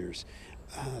majors.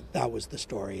 That was the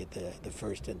story at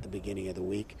the beginning of the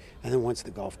week, and then once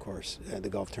the golf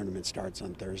tournament starts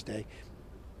on Thursday,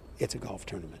 it's a golf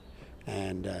tournament,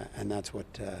 and that's what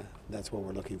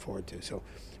we're looking forward to. So,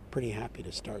 pretty happy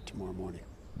to start tomorrow morning.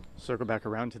 Circle back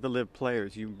around to the live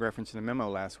players. You referenced in a memo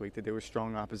last week that there was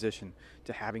strong opposition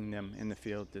to having them in the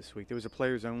field this week. There was a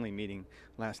players-only meeting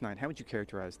last night. How would you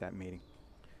characterize that meeting?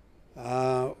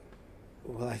 Well,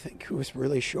 I think it was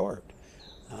really short.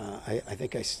 I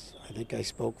think I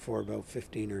spoke for about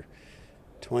 15 or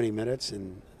 20 minutes,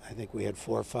 and I think we had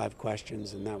 4 or 5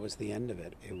 questions, and that was the end of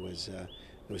it. It was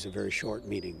a very short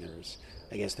meeting.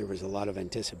 I guess there was a lot of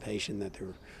anticipation that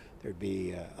there'd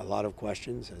be a lot of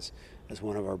questions. As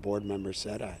one of our board members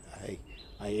said, I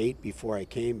ate before I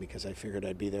came because I figured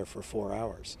I'd be there for 4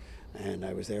 hours, and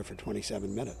I was there for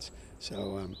 27 minutes.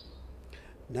 So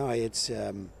no, it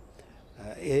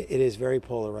is very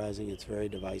polarizing. It's very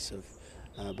divisive.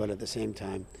 But at the same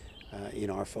time, you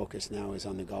know, our focus now is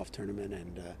on the golf tournament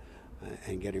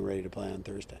and getting ready to play on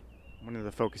Thursday. One of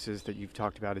the focuses that you've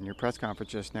talked about in your press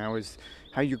conference just now is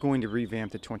how you're going to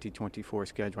revamp the 2024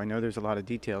 schedule. I know there's a lot of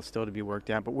details still to be worked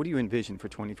out, but what do you envision for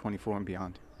 2024 and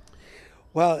beyond?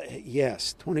 Well,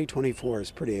 yes, 2024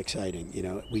 is pretty exciting. You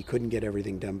know, we couldn't get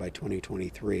everything done by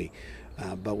 2023,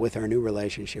 but with our new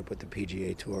relationship with the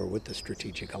PGA Tour, with the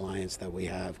strategic alliance that we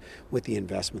have, with the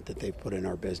investment that they've put in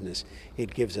our business,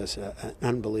 it gives us an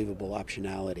unbelievable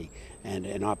optionality and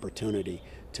an opportunity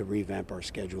to revamp our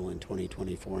schedule in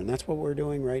 2024. And that's what we're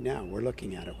doing right now. We're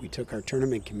looking at it. We took our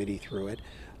tournament committee through it.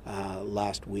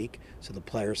 last week, so the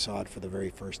players saw it for the very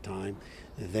first time.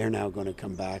 They're now going to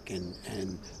come back,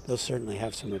 and they'll certainly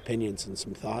have some opinions and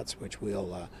some thoughts, which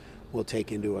we'll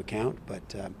take into account.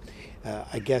 But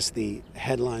I guess the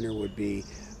headliner would be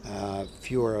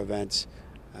fewer events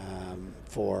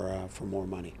for more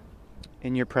money.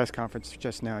 In your press conference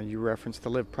just now, you referenced the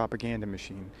LIV propaganda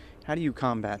machine. How do you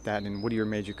combat that, and what are your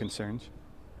major concerns?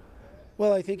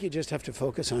 Well, I think you just have to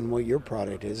focus on what your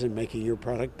product is and making your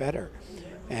product better.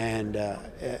 And,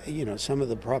 some of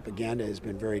the propaganda has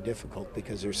been very difficult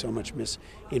because there's so much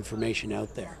misinformation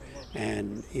out there.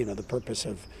 And, the purpose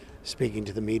of speaking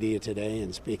to the media today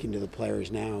and speaking to the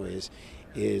players now is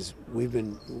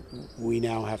we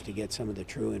now have to get some of the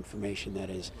true information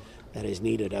that is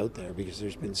needed out there, because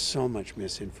there's been so much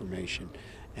misinformation.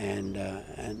 And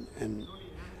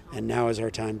now is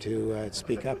our time to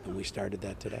speak up, and we started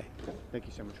that today. Thank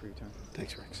you so much for your time.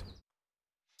 Thanks, Rex.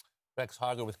 Rex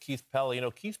Harger with Keith Pelley.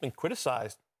 Keith's been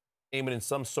criticized, Eamon, in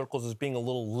some circles as being a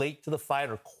little late to the fight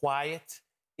or quiet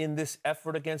in this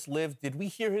effort against LIV. Did we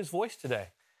hear his voice today?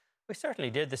 We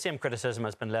certainly did. The same criticism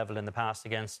has been levelled in the past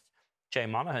against Jay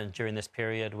Monahan during this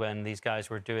period when these guys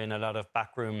were doing a lot of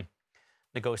backroom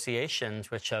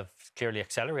negotiations, which have clearly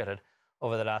accelerated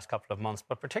over the last couple of months.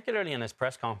 But particularly in his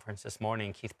press conference this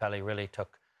morning, Keith Pelley really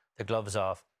took the gloves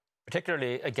off,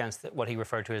 particularly against what he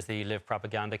referred to as the LIV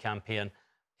propaganda campaign.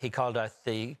 He called out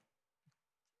the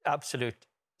absolute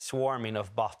swarming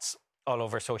of bots all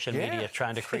over social media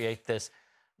trying to create this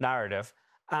narrative.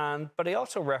 But he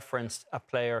also referenced a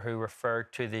player who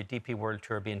referred to the DP World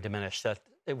Tour being diminished, that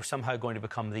it was somehow going to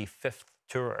become the fifth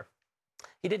tour.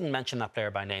 He didn't mention that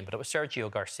player by name, but it was Sergio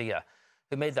Garcia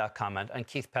who made that comment. And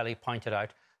Keith Pelley pointed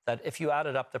out that if you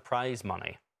added up the prize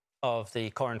money of the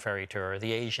Corn Ferry Tour,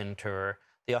 the Asian Tour,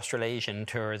 the Australasian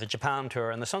Tour, the Japan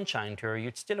Tour and the Sunshine Tour,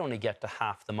 you'd still only get to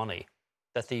half the money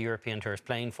that the European Tour is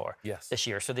playing for this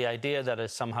year. So the idea that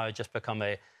it's somehow just become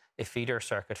a feeder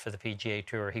circuit for the PGA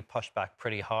Tour, he pushed back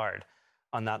pretty hard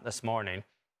on that this morning.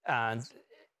 And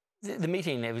the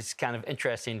meeting, it was kind of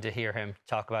interesting to hear him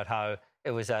talk about how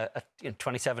it was a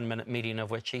 27-minute meeting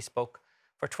of which he spoke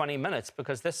for 20 minutes,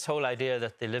 because this whole idea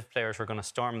that the LIV players were going to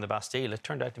storm the Bastille, it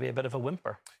turned out to be a bit of a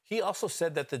whimper. He also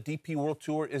said that the DP World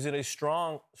Tour is in a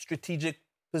strong strategic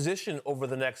position over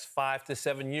the next 5 to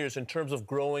 7 years in terms of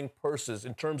growing purses,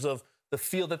 in terms of the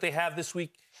field that they have this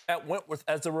week at Wentworth.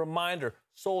 As a reminder,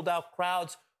 sold-out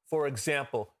crowds, for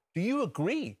example. Do you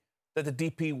agree that the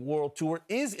DP World Tour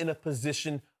is in a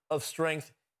position of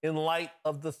strength in light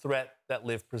of the threat that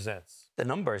LIV presents? The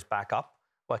numbers back up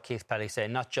what Keith Pelley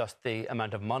said, not just the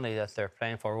amount of money that they're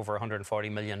playing for, over $140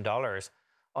 million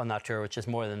on that tour, which is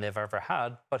more than they've ever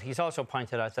had. But he's also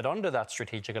pointed out that under that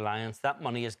strategic alliance, that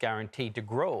money is guaranteed to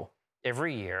grow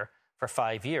every year for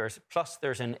 5 years. Plus,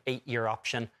 there's an 8-year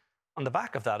option on the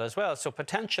back of that as well. So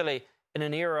potentially, in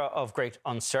an era of great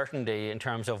uncertainty in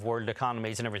terms of world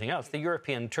economies and everything else, the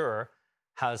European Tour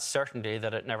has certainty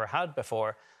that it never had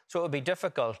before. So it would be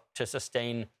difficult to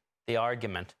sustain the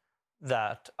argument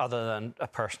that, other than a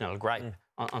personal gripe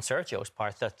on Sergio's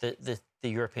part, that the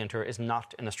European Tour is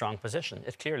not in a strong position.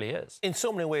 It clearly is. In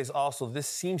so many ways also, this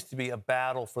seems to be a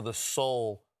battle for the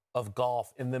soul of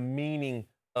golf and the meaning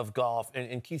of golf.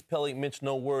 And Keith Pelley minced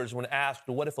no words when asked,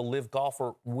 what if a LIV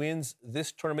golfer wins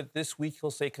this tournament this week?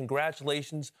 He'll say,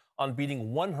 congratulations on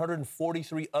beating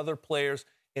 143 other players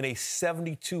in a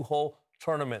 72-hole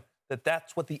tournament.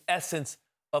 That's what the essence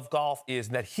of golf is,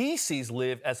 and that he sees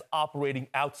LIV as operating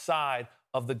outside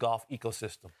of the golf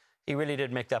ecosystem. He really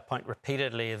did make that point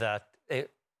repeatedly, that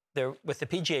with the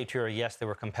PGA Tour, yes, they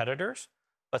were competitors,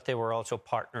 but they were also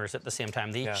partners at the same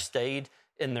time. They each stayed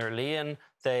in their lane.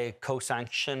 They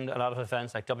co-sanctioned a lot of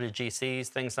events like WGCs,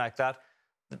 things like that.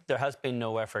 There has been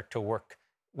no effort to work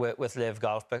with LIV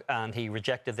Golf, and he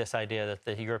rejected this idea that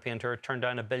the European Tour turned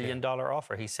down $1 billion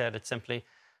offer. He said it simply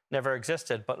never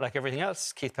existed. But like everything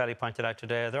else, Keith Pelley pointed out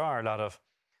today, there are a lot of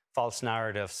false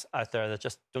narratives out there that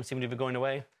just don't seem to be going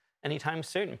away anytime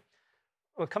soon.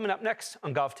 Well, coming up next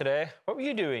on Golf Today, what were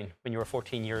you doing when you were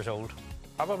 14 years old?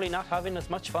 Probably not having as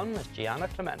much fun as Gianna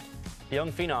Clement. The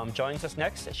young phenom joins us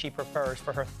next as she prepares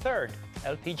for her third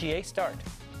LPGA start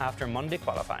after Monday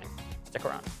qualifying. Stick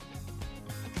around.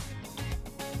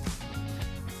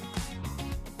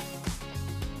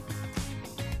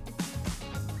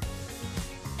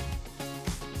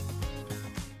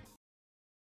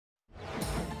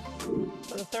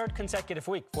 For the third consecutive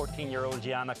week, 14-year-old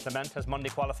Gianna Clement has Monday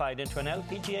qualified into an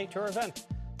LPGA Tour event.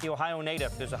 The Ohio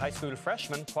native, who's a high school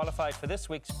freshman, qualified for this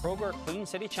week's Kroger Queen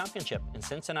City Championship in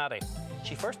Cincinnati.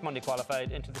 She first Monday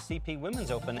qualified into the CP Women's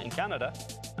Open in Canada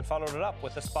and followed it up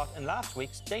with a spot in last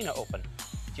week's Dana Open.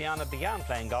 Gianna began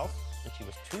playing golf and she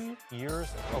was 2 years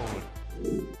old.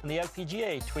 And the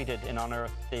LPGA tweeted in honor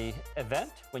of the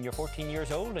event, when you're 14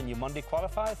 years old and you Monday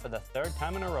qualify for the third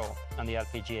time in a row on the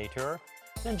LPGA Tour.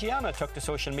 Then Gianna took to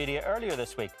social media earlier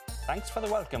this week. Thanks for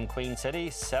the welcome, Queen City.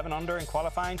 7 under in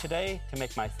qualifying today to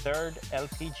make my third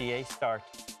LPGA start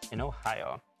in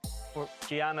Ohio. Well,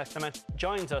 Gianna Clement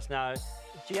joins us now.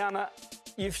 Gianna,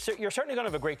 you're certainly going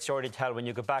to have a great story to tell when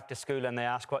you go back to school and they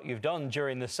ask what you've done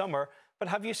during the summer. But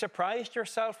have you surprised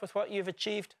yourself with what you've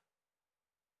achieved?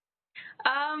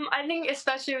 I think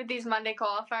especially with these Monday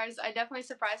qualifiers, I definitely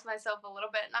surprised myself a little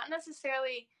bit. Not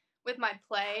necessarily with my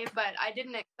play, but I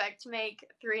didn't expect to make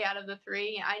 3 out of the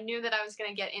 3. I knew that I was going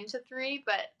to get into 3,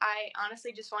 but I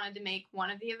honestly just wanted to make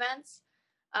one of the events.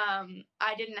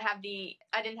 I didn't have the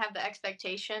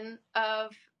expectation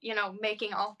of,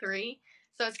 making all 3.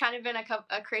 So it's kind of been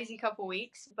a crazy couple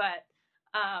weeks, but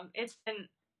it's been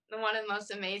one of the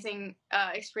most amazing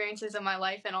experiences of my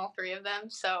life in all 3 of them.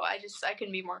 So I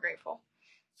couldn't be more grateful.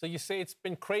 So you say it's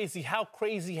been crazy. How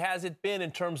crazy has it been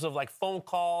in terms of like phone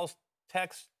calls,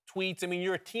 texts, tweets? I mean,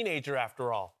 you're a teenager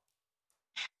after all.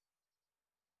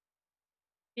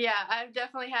 Yeah, I've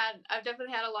definitely had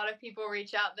a lot of people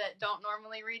reach out that don't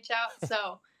normally reach out.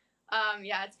 So,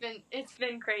 yeah, it's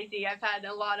been crazy. I've had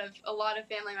a lot of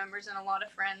family members and a lot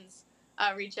of friends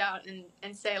reach out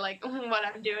and say like what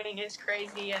I'm doing is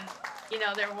crazy, and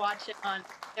they're watching on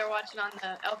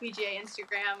the LPGA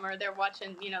Instagram, or they're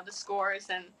watching the scores,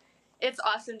 and it's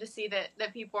awesome to see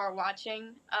that people are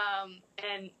watching.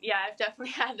 And yeah, I've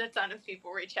definitely had a ton of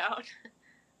people reach out.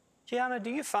 Gianna, do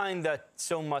you find that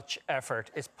so much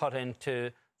effort is put into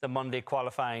the Monday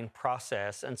qualifying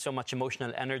process and so much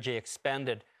emotional energy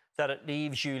expended that it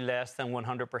leaves you less than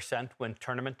 100% when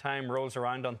tournament time rolls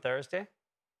around on Thursday?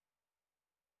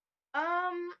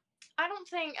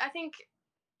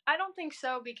 I don't think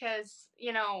so, because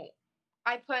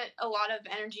I put a lot of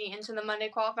energy into the Monday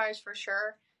qualifiers for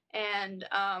sure. And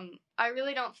I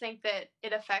really don't think that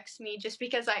it affects me, just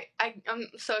because I'm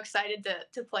so excited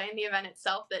to play in the event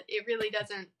itself, that it really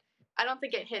doesn't, I don't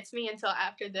think it hits me until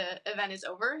after the event is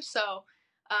over. So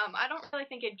I don't really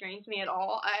think it drains me at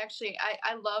all.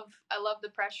 I love the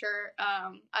pressure.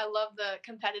 I love the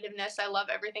competitiveness. I love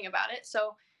everything about it.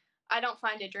 So I don't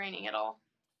find it draining at all.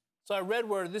 So I read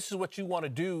where this is what you want to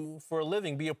do for a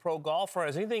living, be a pro golfer.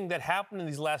 Has anything that happened in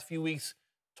these last few weeks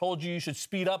told you should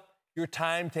speed up your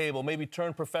timetable, maybe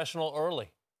turn professional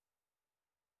early?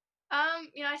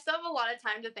 I still have a lot of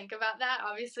time to think about that.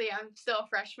 Obviously, I'm still a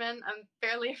freshman. I'm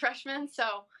barely a freshman,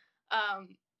 so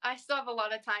I still have a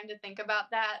lot of time to think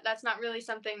about that. That's not really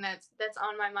something that's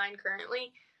on my mind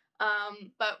currently.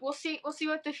 But we'll see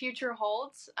what the future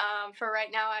holds. For right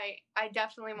now, I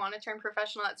definitely want to turn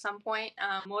professional at some point.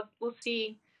 We'll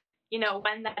see,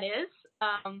 when that is.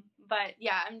 But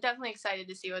yeah, I'm definitely excited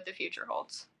to see what the future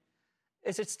holds.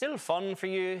 Is it still fun for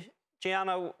you,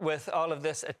 Gianna, with all of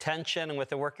this attention and with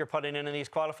the work you're putting in these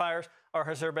qualifiers? Or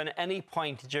has there been any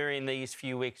point during these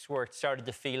few weeks where it started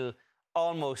to feel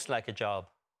almost like a job?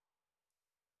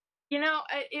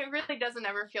 It really doesn't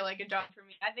ever feel like a job for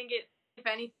me. I think if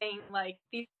anything, like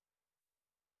these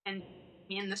and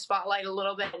in the spotlight a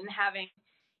little bit, and having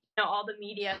all the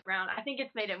media around, I think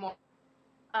it's made it more.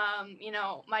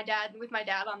 My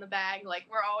dad on the bag, like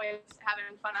we're always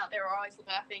having fun out there. We're always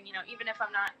laughing. Even if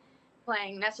I'm not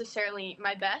playing necessarily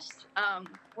my best,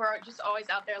 we're just always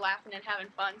out there laughing and having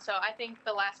fun. So I think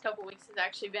the last couple weeks has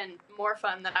actually been more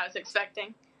fun than I was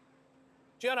expecting.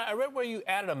 Gianna, I read where you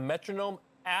added a metronome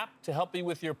app to help you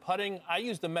with your putting. I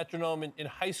used the metronome in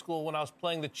high school when I was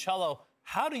playing the cello.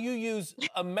 How do you use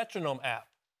a metronome app?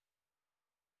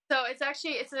 So it's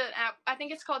an app. I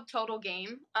think it's called Total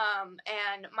Game.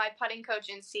 And my putting coach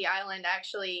in Sea Island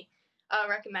actually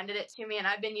recommended it to me, and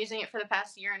I've been using it for the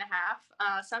past year and a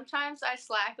half. Sometimes I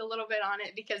slack a little bit on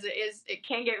it because it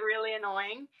can get really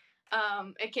annoying.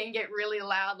 It can get really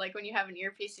loud, like when you have an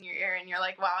earpiece in your ear and you're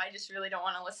like, wow, I just really don't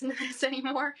want to listen to this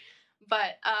anymore.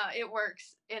 But it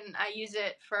works, and I use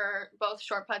it for both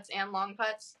short putts and long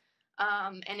putts.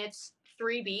 And it's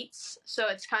 3 beats, so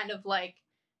it's kind of like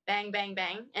bang, bang,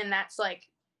 bang, and that's like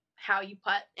how you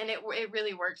putt, and it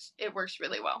really works. It works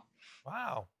really well.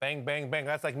 Wow, bang, bang, bang.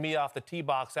 That's like me off the tee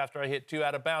box after I hit 2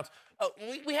 out of bounds.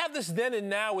 We have this then and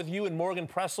now with you and Morgan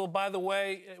Pressel, by the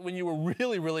way, when you were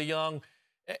really, really young,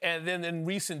 and then in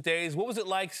recent days. What was it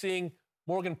like seeing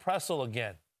Morgan Pressel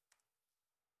again?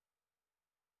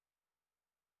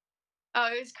 Oh,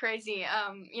 it was crazy.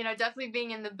 Definitely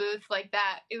being in the booth like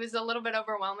that, it was a little bit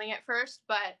overwhelming at first,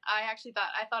 but I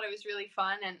thought it was really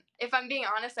fun. And if I'm being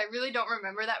honest, I really don't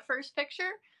remember that first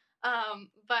picture.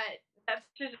 But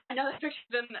I know that picture's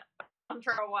been on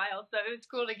for a while. So it was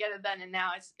cool to get it then, and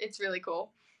now it's really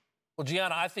cool. Well,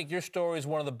 Gianna, I think your story is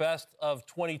one of the best of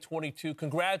 2022.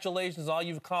 Congratulations on all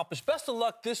you've accomplished. Best of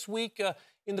luck this week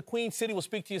in the Queen City. We'll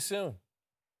speak to you soon.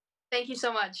 Thank you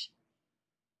so much.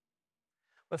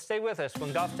 Well, stay with us.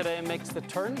 When Golf Today makes the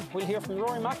turn, we'll hear from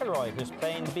Rory McIlroy, who's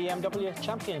playing the BMW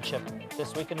Championship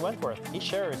this week in Wentworth. He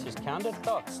shares his candid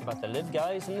thoughts about the live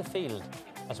guys in the field,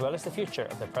 as well as the future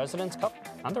of the President's Cup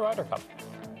and the Ryder Cup.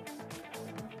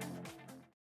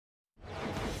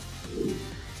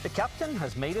 The captain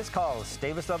has made his calls.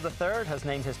 Davis Love III has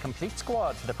named his complete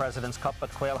squad for the President's Cup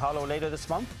at Quail Hollow later this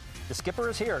month. The skipper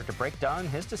is here to break down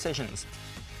his decisions.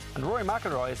 And Rory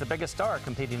McIlroy is the biggest star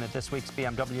competing at this week's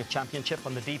BMW Championship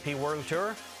on the DP World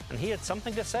Tour, and he had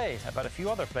something to say about a few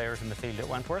other players in the field at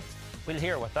Wentworth. We'll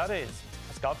hear what that is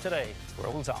as Golf Today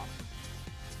rolls on.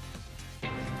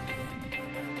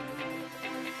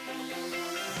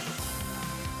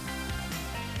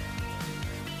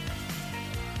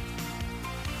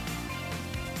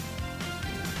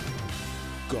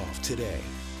 Golf Today.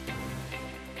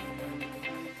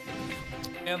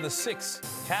 And the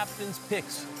 6 captain's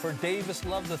picks for Davis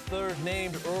Love III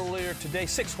named earlier today.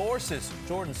 6 horses: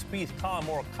 Jordan Spieth, Collin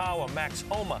Morikawa, Max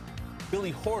Homa,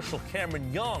 Billy Horschel,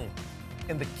 Cameron Young,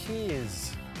 and the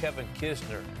kids, Kevin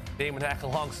Kisner, Damon Hack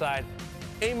alongside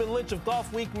Eamon Lynch of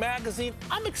Golf Week magazine.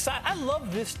 I'm excited. I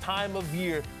love this time of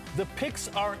year. The picks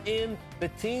are in, the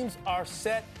teams are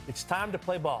set. It's time to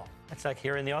play ball. It's like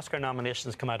hearing the Oscar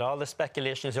nominations come out. All the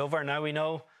speculation is over. Now we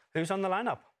know who's on the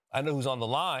lineup. I know who's on the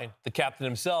line. The captain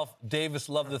himself, Davis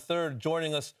Love III,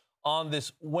 joining us on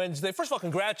this Wednesday. First of all,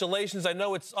 congratulations. I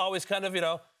know it's always kind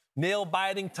of,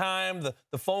 nail-biting time,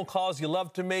 the phone calls you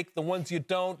love to make, the ones you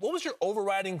don't. What was your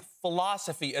overriding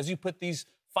philosophy as you put these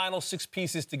final 6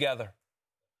 pieces together?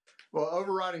 Well,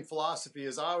 overriding philosophy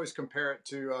is I always compare it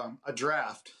to a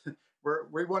draft.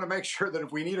 We want to make sure that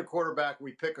if we need a quarterback,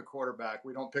 we pick a quarterback.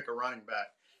 We don't pick a running back.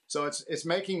 So it's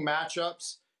making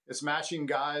matchups. It's matching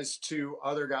guys to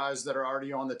other guys that are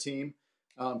already on the team,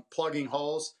 plugging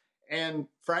holes. And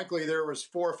frankly, there was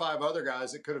 4 or 5 other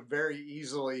guys that could have very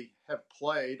easily have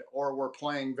played or were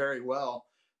playing very well.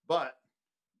 But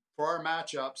for our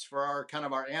matchups, for our kind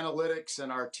of our analytics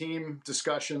and our team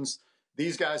discussions,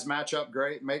 these guys match up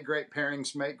great, make great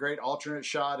pairings, make great alternate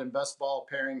shot and best ball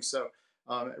pairings. So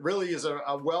it really is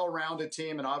a well-rounded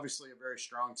team and obviously a very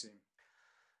strong team.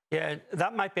 Yeah,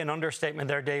 that might be an understatement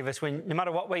there, Davis. No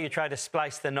matter what way you try to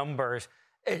splice the numbers,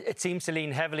 it seems to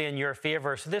lean heavily in your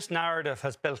favour. So this narrative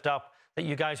has built up that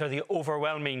you guys are the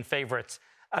overwhelming favourites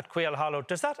at Quail Hollow.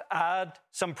 Does that add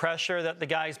some pressure that the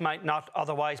guys might not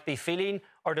otherwise be feeling,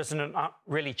 or does it not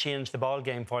really change the ball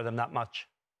game for them that much?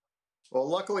 Well,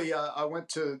 luckily, I went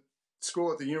to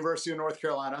school at the University of North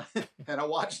Carolina, and I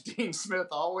watched Dean Smith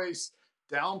always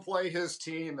downplay his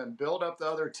team and build up the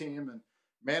other team and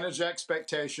manage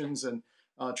expectations and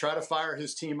try to fire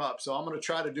his team up. So I'm going to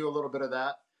try to do a little bit of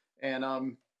that.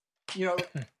 And,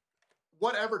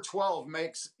 whatever 12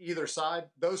 makes either side,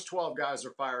 those 12 guys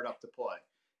are fired up to play.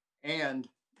 And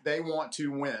they want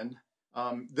to win.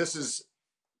 This is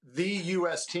the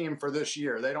U.S. team for this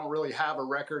year. They don't really have a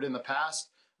record in the past.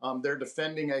 They're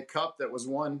defending a cup that was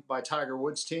won by Tiger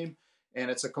Woods' team, and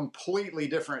it's a completely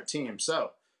different team.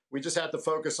 So we just have to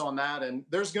focus on that. And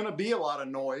there's going to be a lot of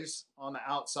noise on the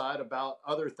outside about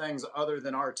other things other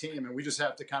than our team, and we just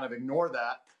have to kind of ignore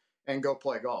that and go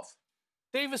play golf.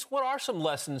 Davis, what are some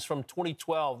lessons from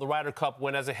 2012, the Ryder Cup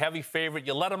win as a heavy favorite?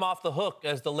 You let them off the hook,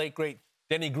 as the late, great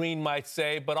Denny Green might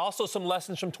say, but also some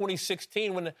lessons from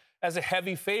 2016 when, as a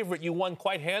heavy favorite, you won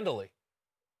quite handily.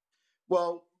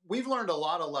 Well, we've learned a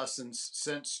lot of lessons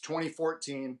since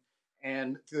 2014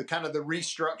 and the kind of the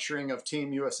restructuring of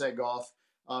Team USA Golf.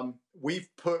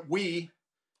 We,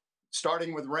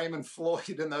 starting with Raymond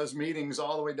Floyd in those meetings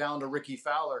all the way down to Ricky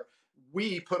Fowler,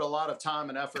 we put a lot of time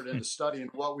and effort into studying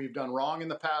what we've done wrong in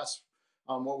the past,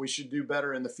 what we should do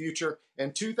better in the future.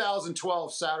 And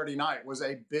 2012 Saturday night was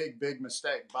a big, big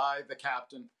mistake by the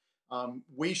captain.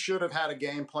 We should have had a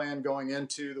game plan going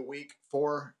into the week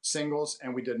for singles,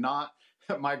 and we did not.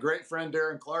 My great friend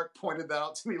Darren Clark pointed that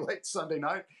out to me late Sunday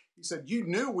night. He said, "You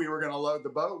knew we were going to load the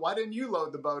boat. Why didn't you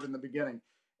load the boat in the beginning?"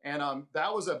 And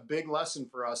that was a big lesson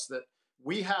for us, that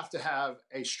we have to have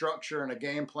a structure and a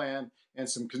game plan and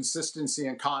some consistency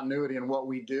and continuity in what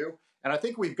we do. And I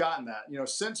think we've gotten that.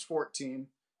 Since 14,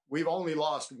 we've only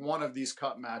lost one of these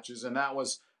cup matches, and that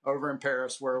was over in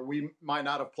Paris, where we might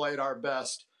not have played our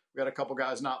best. We had a couple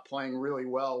guys not playing really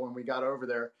well when we got over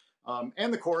there.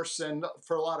 And the course, and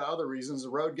for a lot of other reasons, the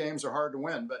road games are hard to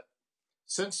win. But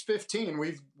since 15,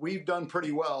 we've done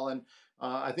pretty well. And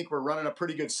I think we're running a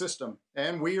pretty good system,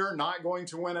 and we are not going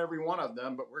to win every one of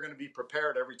them, but we're going to be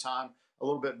prepared every time a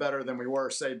little bit better than we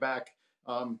were, say, back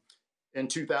in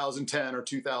 2010 or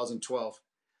 2012.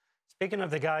 Speaking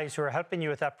of the guys who are helping you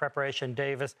with that preparation,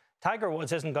 Davis, Tiger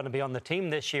Woods isn't going to be on the team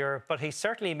this year, but he's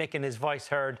certainly making his voice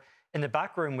heard in the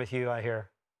back room with you, I hear.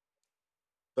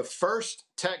 The first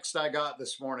text I got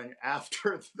this morning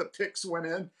after the picks went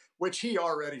in, which he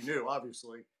already knew,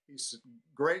 obviously. He's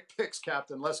great picks,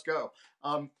 captain. Let's go.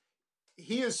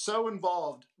 He is so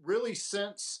involved, really,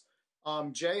 since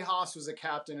Jay Haas was a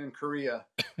captain in Korea.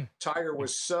 Tiger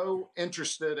was so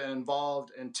interested and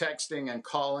involved in texting and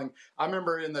calling. I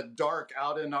remember in the dark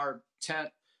out in our tent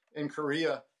in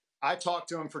Korea, I talked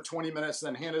to him for 20 minutes,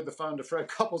 then handed the phone to Fred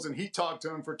Couples, and he talked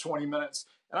to him for 20 minutes.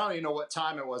 And I don't even know what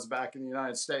time it was back in the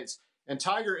United States. And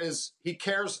Tiger he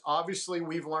cares. Obviously,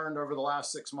 we've learned over the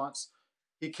last 6 months,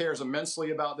 he cares immensely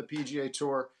about the PGA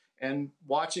Tour. And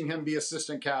watching him be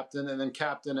assistant captain and then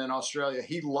captain in Australia,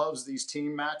 he loves these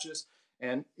team matches.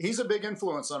 And he's a big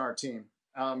influence on our team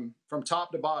from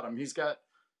top to bottom. He's got,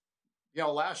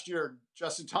 last year,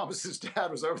 Justin Thomas's dad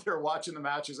was over there watching the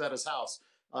matches at his house.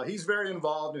 He's very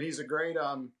involved, and he's a great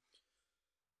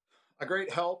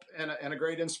help and a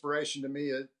great inspiration to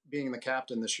me being the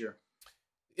captain this year.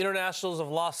 Internationals have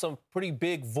lost some pretty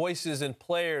big voices and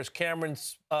players. Cameron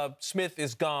Smith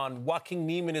is gone. Joaquin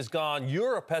Niemann is gone.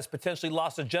 Europe has potentially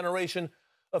lost a generation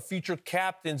of future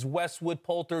captains, Westwood,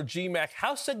 Poulter, GMAC.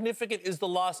 How significant is the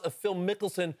loss of Phil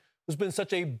Mickelson, who's been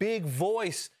such a big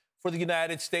voice for the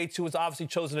United States, who has obviously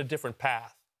chosen a different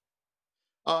path?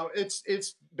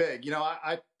 It's big.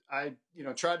 I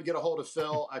tried to get a hold of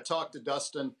Phil. I talked to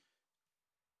Dustin,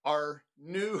 our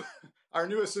new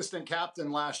assistant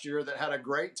captain last year that had a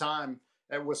great time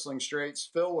at Whistling Straits.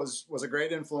 Phil was a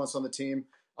great influence on the team.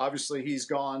 Obviously, he's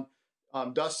gone.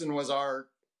 Dustin was our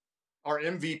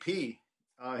MVP.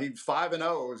 He's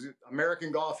 5-0,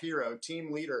 American golf hero,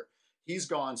 team leader. He's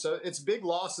gone. So it's big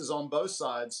losses on both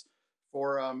sides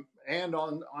for and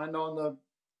on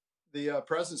the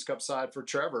President's Cup side for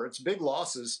Trevor. It's big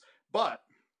losses, but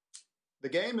the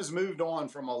game has moved on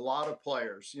from a lot of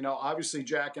players. Obviously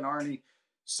Jack and Arnie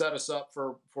set us up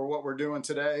for what we're doing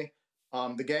today.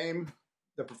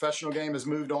 The professional game has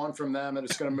moved on from them, and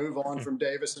it's going to move on from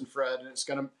Davis and Fred, and it's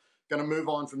going to move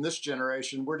on from this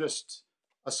generation. We're just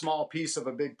a small piece of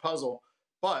a big puzzle.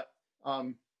 But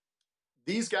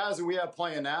these guys that we have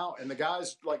playing now, and the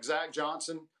guys like Zach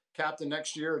Johnson, captain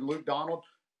next year, and Luke Donald,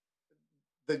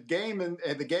 the game and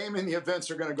the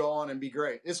events are going to go on and be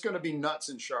great. It's going to be nuts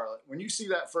in Charlotte. When you see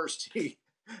that first tee,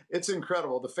 it's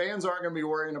incredible. The fans aren't going to be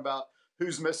worrying about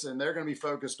who's missing. They're going to be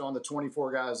focused on the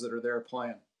 24 guys that are there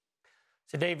playing.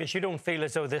 So, Davis, you don't feel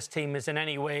as though this team is in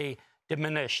any way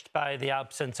diminished by the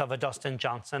absence of a Dustin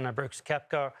Johnson, a Brooks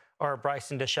Koepka, or a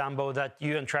Bryson DeChambeau, that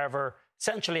you and Trevor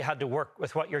essentially had to work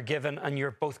with what you're given, and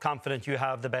you're both confident you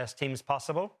have the best teams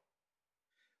possible?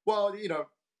 Well,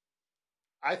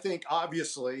 I think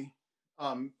obviously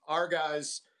our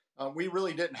guys, we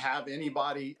really didn't have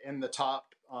anybody in the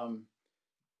top,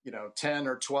 10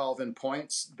 or 12 in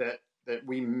points that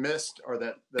we missed or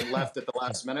that left at the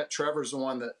last minute. Trevor's the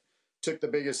one that took the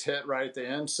biggest hit right at the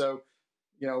end. So,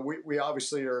 we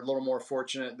obviously are a little more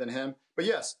fortunate than him. But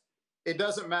yes, it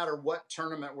doesn't matter what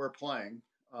tournament we're playing.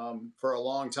 For a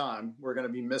long time, we're going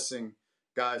to be missing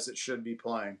guys that should be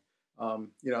playing.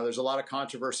 There's a lot of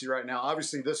controversy right now.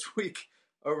 Obviously, this week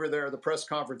over there, the press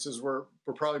conferences were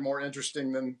probably more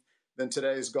interesting than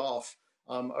today's golf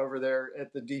over there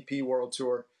at the DP World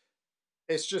Tour.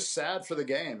 It's just sad for the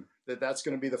game that's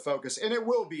going to be the focus. And it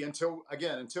will be until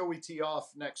we tee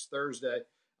off next Thursday.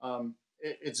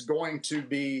 It's going to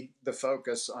be the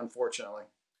focus, unfortunately.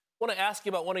 I want to ask you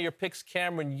about one of your picks.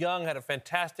 Cameron Young had a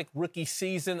fantastic rookie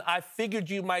season. I figured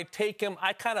you might take him.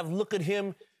 I kind of look at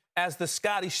him as the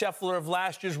Scotty Scheffler of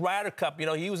last year's Ryder Cup.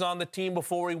 He was on the team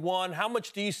before he won. How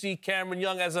much do you see Cameron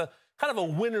Young as a kind of a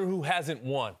winner who hasn't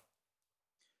won?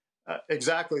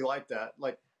 Exactly like that.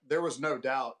 Like, there was no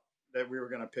doubt that we were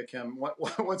going to pick him.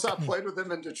 Once I played with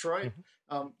him in Detroit,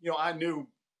 I knew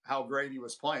how great he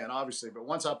was playing, obviously. But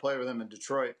once I played with him in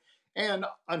Detroit, and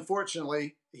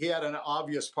unfortunately, he had an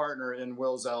obvious partner in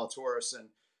Will Zalatoris,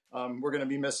 and we're going to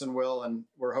be missing Will, and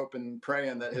we're hoping,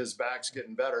 praying that his back's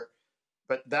getting better.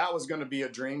 But that was going to be a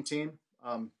dream team.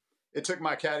 It took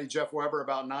my caddy, Jeff Weber,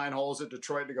 about 9 holes at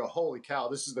Detroit to go, holy cow,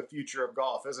 this is the future of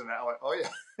golf, isn't it? I went, oh,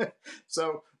 yeah.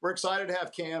 So we're excited to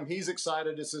have Cam. He's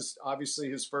excited. This is obviously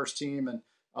his first team,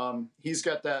 and he's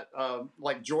got that,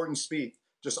 like Jordan Spieth.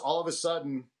 Just all of a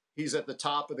sudden, he's at the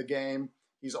top of the game.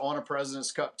 He's on a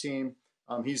President's Cup team.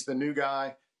 He's the new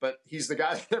guy, but he's the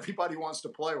guy that everybody wants to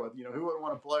play with. Who wouldn't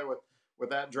want to play with with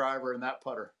that driver and that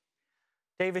putter.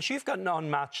 Davis, you've got an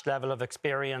unmatched level of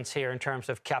experience here in terms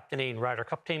of captaining Ryder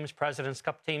Cup teams, President's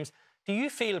Cup teams. Do you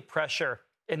feel pressure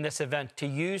in this event to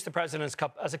use the President's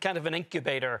Cup as a kind of an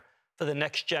incubator for the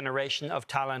next generation of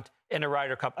talent in a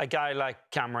Ryder Cup, a guy like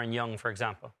Cameron Young, for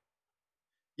example?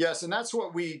 Yes, and that's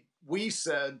what we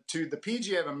said to the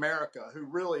PGA of America, who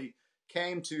really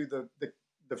came to the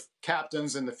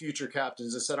captains and the future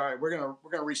captains and said, all right, we're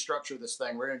gonna restructure this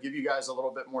thing. We're gonna give you guys a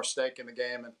little bit more stake in the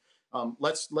game, and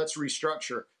let's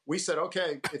restructure. We said,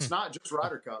 okay, it's not just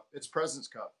Ryder Cup, it's President's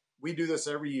Cup. We do this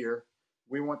every year.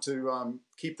 We want to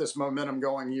keep this momentum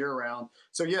going year round.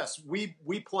 So yes, we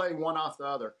play one off the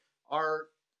other. Our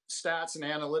stats and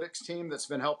analytics team that's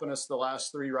been helping us the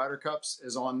last 3 Ryder Cups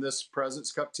is on this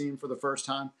President's Cup team for the first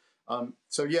time.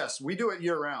 So yes, we do it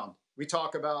year round. We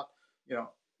talk about,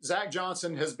 Zach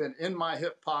Johnson has been in my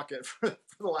hip pocket for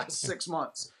the last 6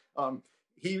 months.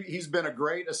 He's been a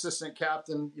great assistant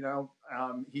captain.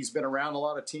 He's been around a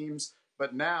lot of teams,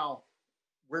 but now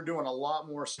we're doing a lot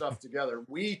more stuff together.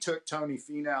 We took Tony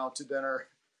Finau to dinner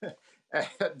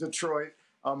at Detroit.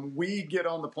 We get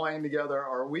on the plane together,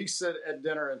 or we sit at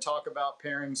dinner and talk about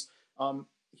pairings.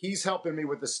 He's helping me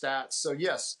with the stats. So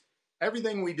yes,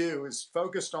 everything we do is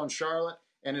focused on Charlotte.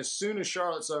 And as soon as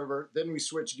Charlotte's over, then we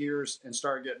switch gears and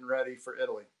start getting ready for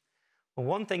Italy.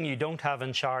 One thing you don't have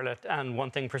in Charlotte, and one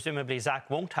thing presumably Zach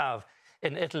won't have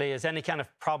in Italy, is any kind of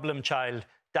problem child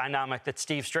dynamic that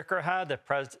Steve Stricker had,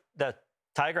 that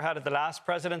Tiger had at the last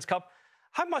President's Cup.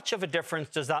 How much of a difference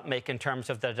does that make in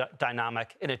terms of the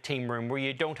dynamic in a team room where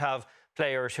you don't have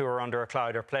players who are under a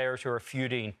cloud or players who are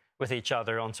feuding with each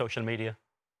other on social media?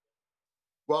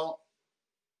 Well,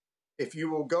 if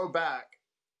you will go back,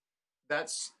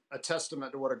 that's a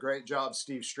testament to what a great job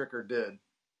Steve Stricker did.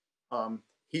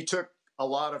 He took a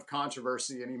lot of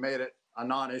controversy and he made it a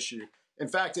non-issue. In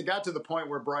fact, it got to the point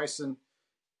where Bryson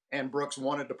and Brooks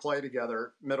wanted to play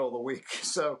together middle of the week.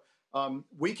 So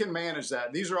we can manage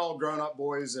that. These are all grown-up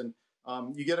boys, and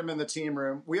you get them in the team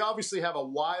room. We obviously have a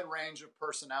wide range of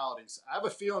personalities. I have a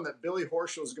feeling that Billy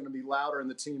Horschel is going to be louder in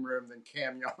the team room than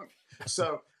Cam Young.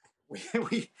 So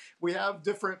we have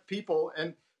different people.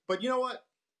 But you know what?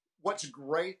 What's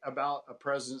great about a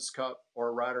President's Cup or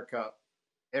a Ryder Cup,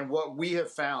 and what we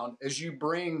have found, is you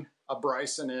bring a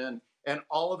Bryson in, and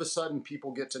all of a sudden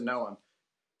people get to know him.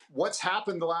 What's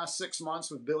happened the last 6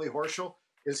 months with Billy Horschel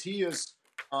is he has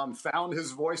found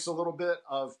his voice a little bit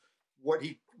of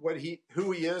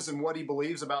who he is and what he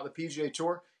believes about the PGA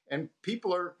Tour, and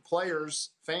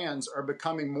players, fans are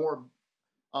becoming more.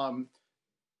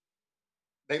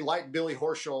 They like Billy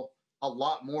Horschel a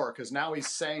lot more because now he's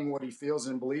saying what he feels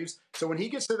and believes. So when he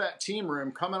gets to that team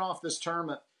room coming off this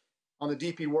tournament on the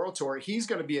DP World Tour, he's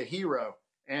going to be a hero.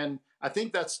 And I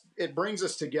think it brings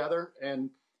us together. And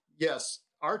yes,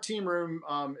 our team room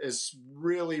is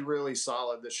really, really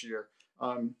solid this year.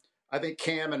 I think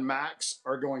Cam and Max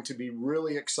are going to be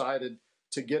really excited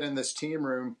to get in this team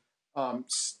room.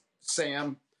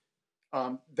 Sam,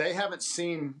 they haven't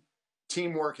seen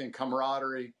teamwork and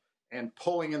camaraderie and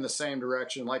pulling in the same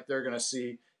direction like they're going to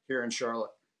see here in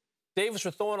Charlotte. Davis,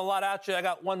 we're throwing a lot at you. I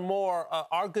got one more.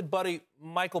 Our good buddy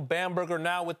Michael Bamberger,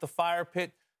 now with the Fire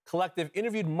Pit Collective,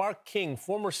 interviewed Mark King,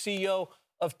 former CEO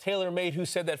of TaylorMade, who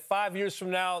said that 5 years from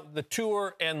now, the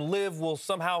Tour and LIV will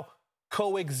somehow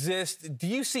coexist. Do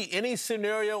you see any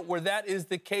scenario where that is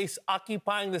the case,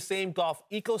 occupying the same golf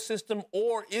ecosystem,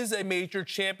 or is a major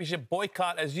championship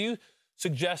boycott, as you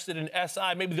suggested in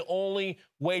SI, maybe the only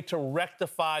way to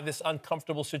rectify this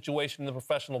uncomfortable situation in the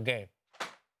professional game?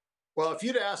 Well, if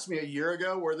you'd asked me a year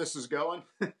ago where this is going,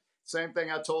 same thing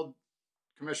I told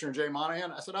Commissioner Jay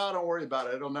Monahan. I said, don't worry about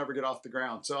it. It'll never get off the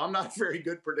ground. So I'm not a very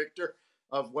good predictor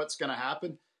of what's going to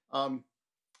happen.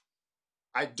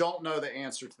 I don't know the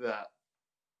answer to that.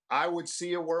 I would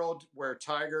see a world where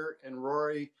Tiger and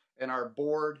Rory and our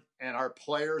board and our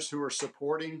players who are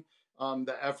supporting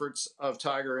the efforts of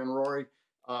Tiger and Rory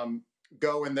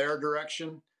go in their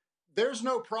direction. There's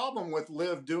no problem with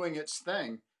LIV doing its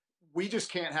thing. We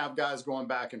just can't have guys going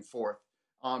back and forth.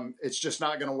 It's just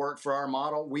not going to work for our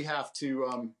model. We're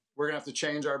going to have to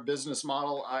change our business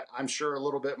model, I'm sure, a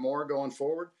little bit more going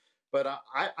forward. But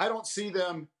I don't see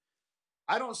the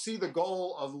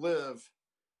goal of LIV,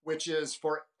 which is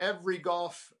for every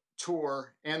golf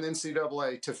tour and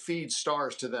NCAA to feed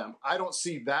stars to them. I don't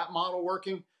see that model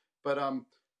working. But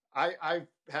I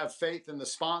have faith in the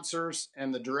sponsors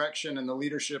and the direction and the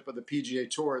leadership of the PGA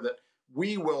Tour that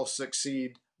we will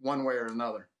succeed one way or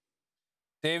another.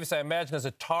 Davis, I imagine as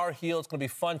a Tar Heel, it's going to be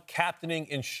fun captaining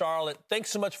in Charlotte. Thanks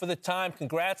so much for the time.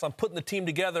 Congrats on putting the team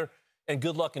together, and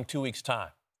good luck in 2 weeks' time.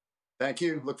 Thank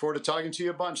you. Look forward to talking to you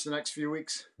a bunch the next few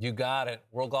weeks. You got it.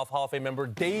 World Golf Hall of Fame member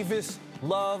Davis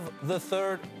Love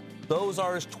III. Those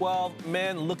are his 12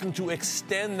 men looking to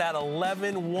extend that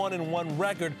 11-1-1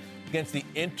 record against the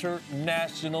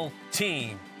international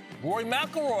team. Rory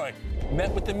McIlroy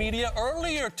met with the media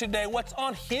earlier today. What's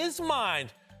on his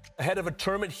mind ahead of a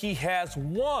tournament he has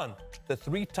won? The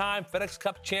three-time FedEx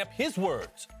Cup champ, his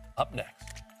words, up next.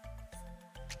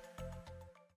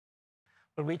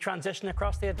 Well, we transition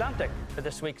across the Atlantic for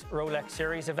this week's Rolex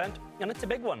Series event, and it's a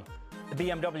big one. The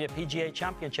BMW PGA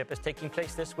Championship is taking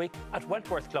place this week at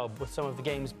Wentworth Club with some of the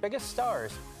game's biggest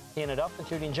stars teeing it up,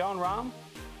 including Jon Rahm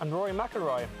and Rory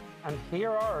McIlroy. And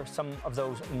here are some of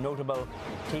those notable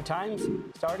tee times,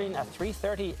 starting at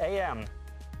 3:30 a.m.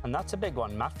 And that's a big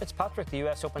one. Matt Fitzpatrick, the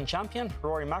US Open champion,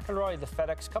 Rory McIlroy, the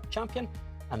FedEx Cup champion,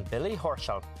 and Billy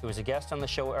Horschel, who was a guest on the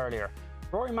show earlier.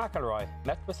 Rory McIlroy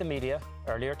met with the media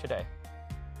earlier today.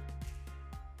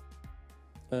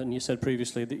 And you said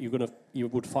previously that you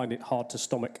would find it hard to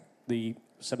stomach the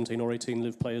 17 or 18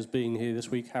 live players being here this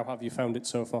week. How have you found it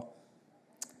so far?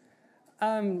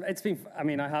 It's been. I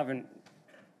mean, I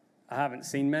haven't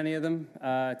seen many of them,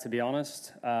 to be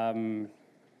honest.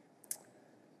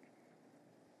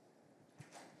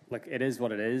 Look, it is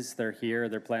what it is. They're here.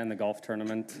 They're playing the golf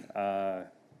tournament.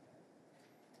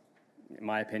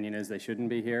 My opinion is they shouldn't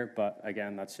be here, but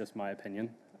again, that's just my opinion.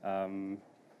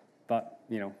 But,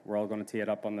 you know, we're all going to tee it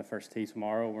up on the first tee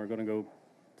tomorrow. We're going to go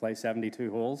play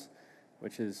 72 holes,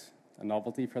 which is a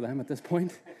novelty for them at this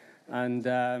point. And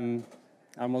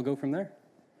we'll go from there.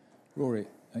 Rory,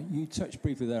 you touched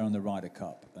briefly there on the Ryder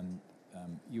Cup, and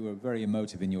you were very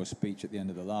emotive in your speech at the end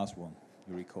of the last one,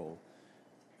 you recall.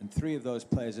 And three of those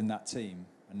players in that team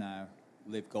are now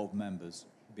Live Golf members.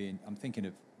 I'm thinking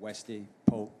of Westy,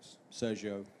 Polks,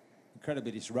 Sergio,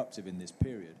 incredibly disruptive in this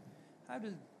period. How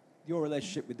does your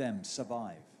relationship with them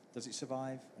survive? Does it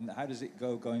survive? And how does it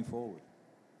go going forward?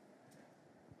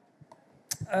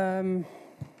 I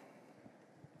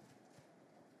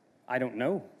don't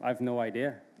know. I've no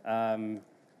idea. I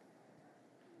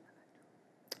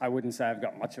wouldn't say I've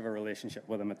got much of a relationship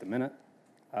with them at the minute.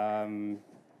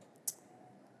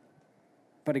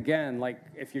 But again, like,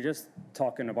 if you're just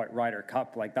talking about Ryder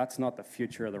Cup, like, that's not the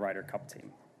future of the Ryder Cup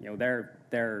team. You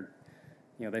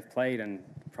know, they've played in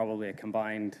probably a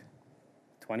combined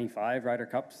 25 Ryder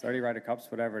Cups, 30 Ryder Cups,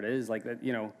 whatever it is. Like, that,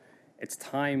 you know, it's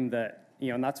time that, you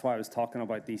know, and that's why I was talking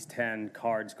about these 10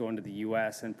 cards going to the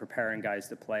US and preparing guys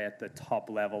to play at the top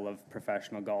level of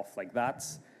professional golf. Like,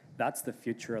 that's the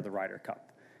future of the Ryder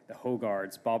Cup. The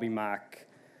Hogarths, Bobby Mack,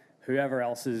 whoever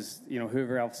else is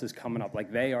coming up,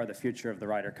 like, they are the future of the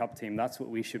Ryder Cup team. That's what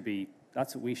we should be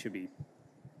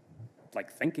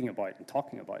like thinking about and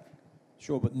talking about.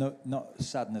 Sure, but not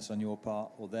sadness on your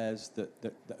part or theirs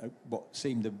that what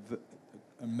seemed an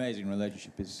amazing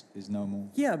relationship is no more.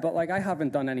 Yeah, but like, I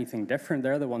haven't done anything different.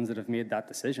 They're the ones that have made that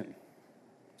decision.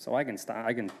 So I can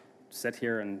sit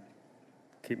here and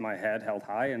keep my head held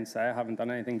high and say I haven't done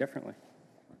anything differently.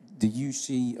 Do you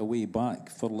see a way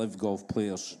back for Live Golf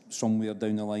players somewhere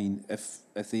down the line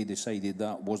if they decided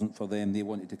that wasn't for them, they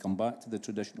wanted to come back to the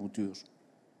traditional tours?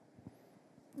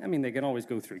 I mean, they can always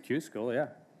go through Q School, yeah.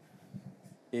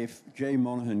 If Jay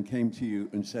Monahan came to you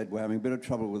and said, we're having a bit of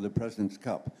trouble with the President's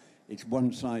Cup, it's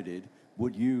one-sided,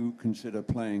 would you consider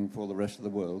playing for the rest of the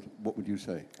world? What would you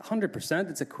say? 100%.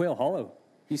 It's a Quail Hollow.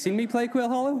 You seen me play Quail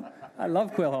Hollow? I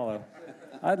love Quail Hollow.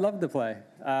 I'd love to play.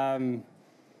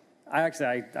 I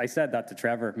said that to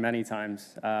Trevor many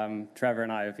times. Trevor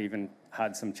and I have even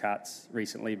had some chats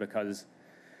recently because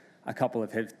a couple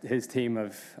of his team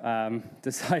have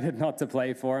decided not to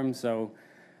play for him. So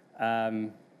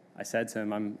I said to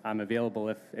him, I'm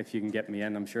available if you can get me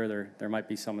in. I'm sure there might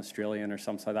be some Australian or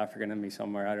some South African in me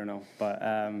somewhere. I don't know. But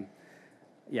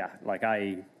yeah, like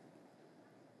I'd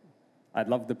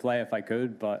love to play if I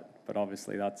could, but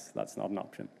obviously that's not an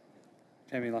option.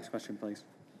 Jamie, last question, please.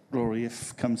 Rory,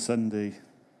 if come Sunday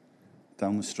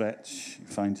down the stretch you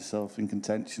find yourself in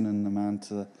contention and a man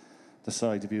to the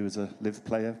side of you as a live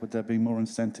player, would there be more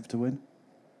incentive to win?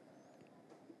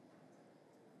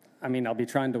 I mean, I'll be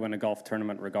trying to win a golf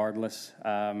tournament regardless.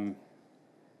 They're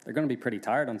going to be pretty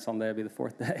tired on Sunday. It'll be the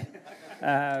fourth day.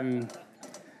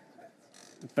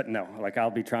 But no, like,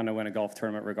 I'll be trying to win a golf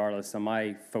tournament regardless. So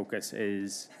my focus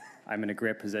is I'm in a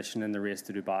great position in the race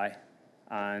to Dubai,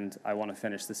 and I want to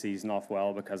finish the season off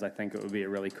well because I think it would be a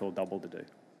really cool double to do.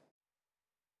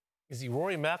 Is he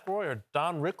Rory McIlroy or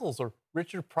Don Rickles or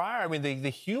Richard Pryor? I mean, the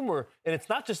humor, and it's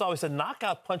not just always a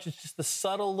knockout punch, it's just the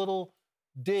subtle little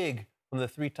dig from the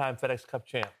three-time FedEx Cup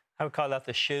champ. I would call that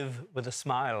the shiv with a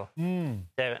smile.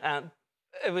 David. And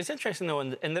it was interesting, though,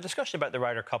 in the discussion about the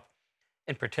Ryder Cup,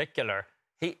 in particular,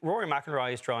 Rory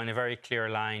McIlroy is drawing a very clear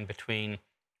line between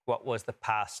what was the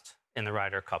past in the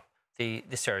Ryder Cup, the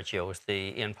Sergios,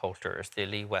 the Ian Poulters, the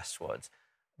Lee Westwoods,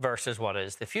 versus what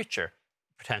is the future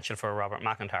potential for Robert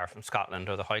McIntyre from Scotland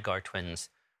or the Højgaard twins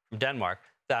from Denmark.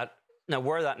 That now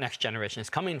where that next generation is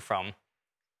coming from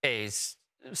is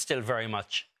still very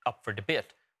much up for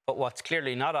debate. But what's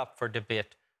clearly not up for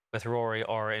debate with Rory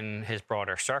or in his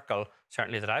broader circle,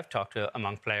 certainly that I've talked to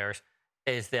among players,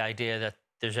 is the idea that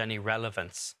there's any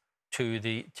relevance to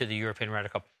the European Ryder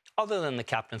Cup, other than the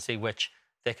captaincy, which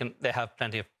they have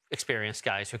plenty of experienced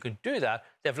guys who can do that.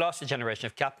 They've lost a generation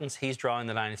of captains. He's drawing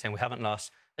the line and saying we haven't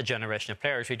lost a generation of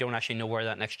players. We don't actually know where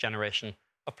that next generation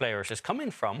of players is coming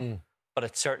from. But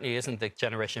it certainly isn't the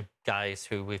generation of guys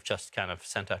who we've just kind of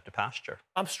sent out to pasture.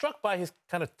 I'm struck by his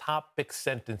kind of topic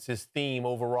sentence, his theme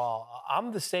overall.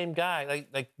 I'm the same guy.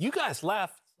 Like you guys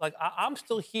left. Like I'm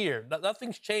still here.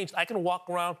 Nothing's changed. I can walk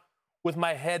around with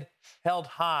my head held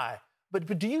high.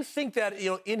 But do you think that,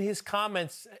 in his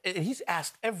comments, he's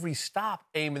asked every stop,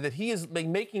 Eamon, that he is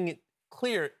making it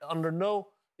clear under no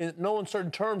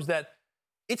uncertain terms that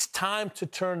it's time to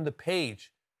turn the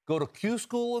page. Go to Q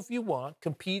school if you want,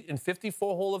 compete in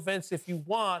 54-hole events if you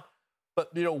want,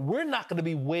 but, we're not going to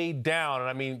be weighed down, and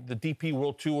I mean the DP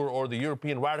World Tour or the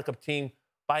European Ryder Cup team,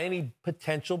 by any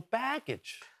potential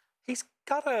baggage. He's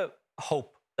got to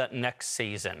hope that next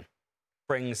season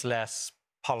brings less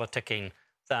politicking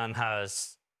than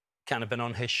has kind of been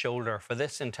on his shoulder for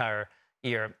this entire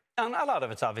year. And a lot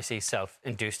of it's obviously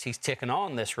self-induced. He's taken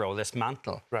on this role, this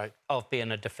mantle of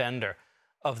being a defender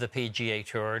of the PGA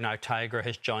Tour. Now Tiger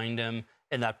has joined him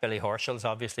in that. Billy Horschel's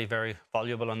obviously very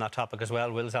voluble on that topic as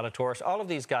well. Will Zalatoris. All of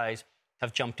these guys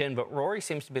have jumped in, but Rory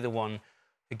seems to be the one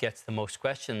who gets the most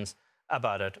questions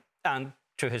about it. And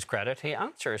to his credit, he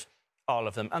answers all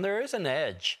of them. And there is an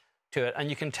edge to it. And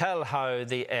you can tell how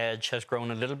the edge has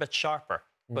grown a little bit sharper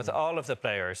with all of the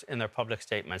players in their public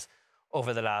statements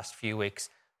over the last few weeks.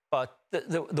 But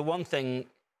the one thing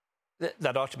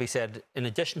that ought to be said, in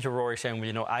addition to Rory saying,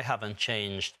 well, I haven't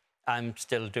changed, I'm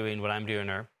still doing what I'm doing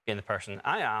or being the person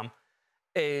I am,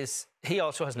 is he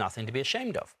also has nothing to be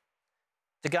ashamed of.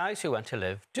 The guys who went to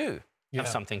live do have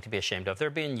something to be ashamed of. They're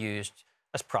being used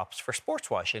as props for sports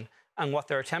washing. And what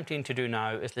they're attempting to do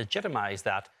now is legitimize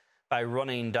that by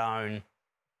running down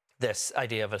this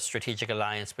idea of a strategic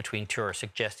alliance between tours,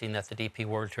 suggesting that the DP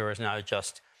World Tour is now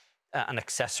just an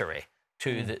accessory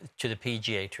to the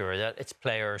PGA Tour, that its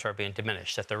players are being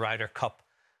diminished, that the Ryder Cup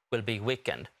will be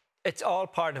weakened. It's all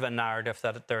part of a narrative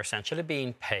that they're essentially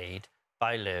being paid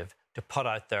by LIV to put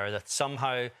out there that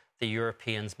somehow the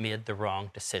Europeans made the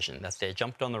wrong decision, that they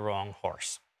jumped on the wrong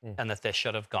horse, and that they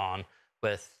should have gone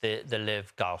with the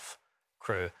LIV Golf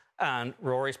crew. And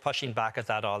Rory's pushing back at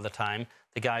that all the time.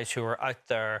 The guys who are out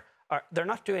there, they're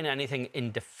not doing anything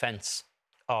in defence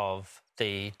of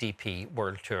the DP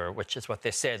World Tour, which is what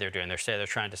they say they're doing. They say they're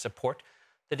trying to support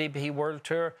the DP World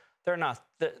Tour. They're not.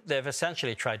 They've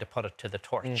essentially tried to put it to the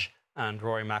torch. And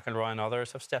Rory McIlroy and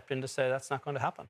others have stepped in to say that's not going to happen.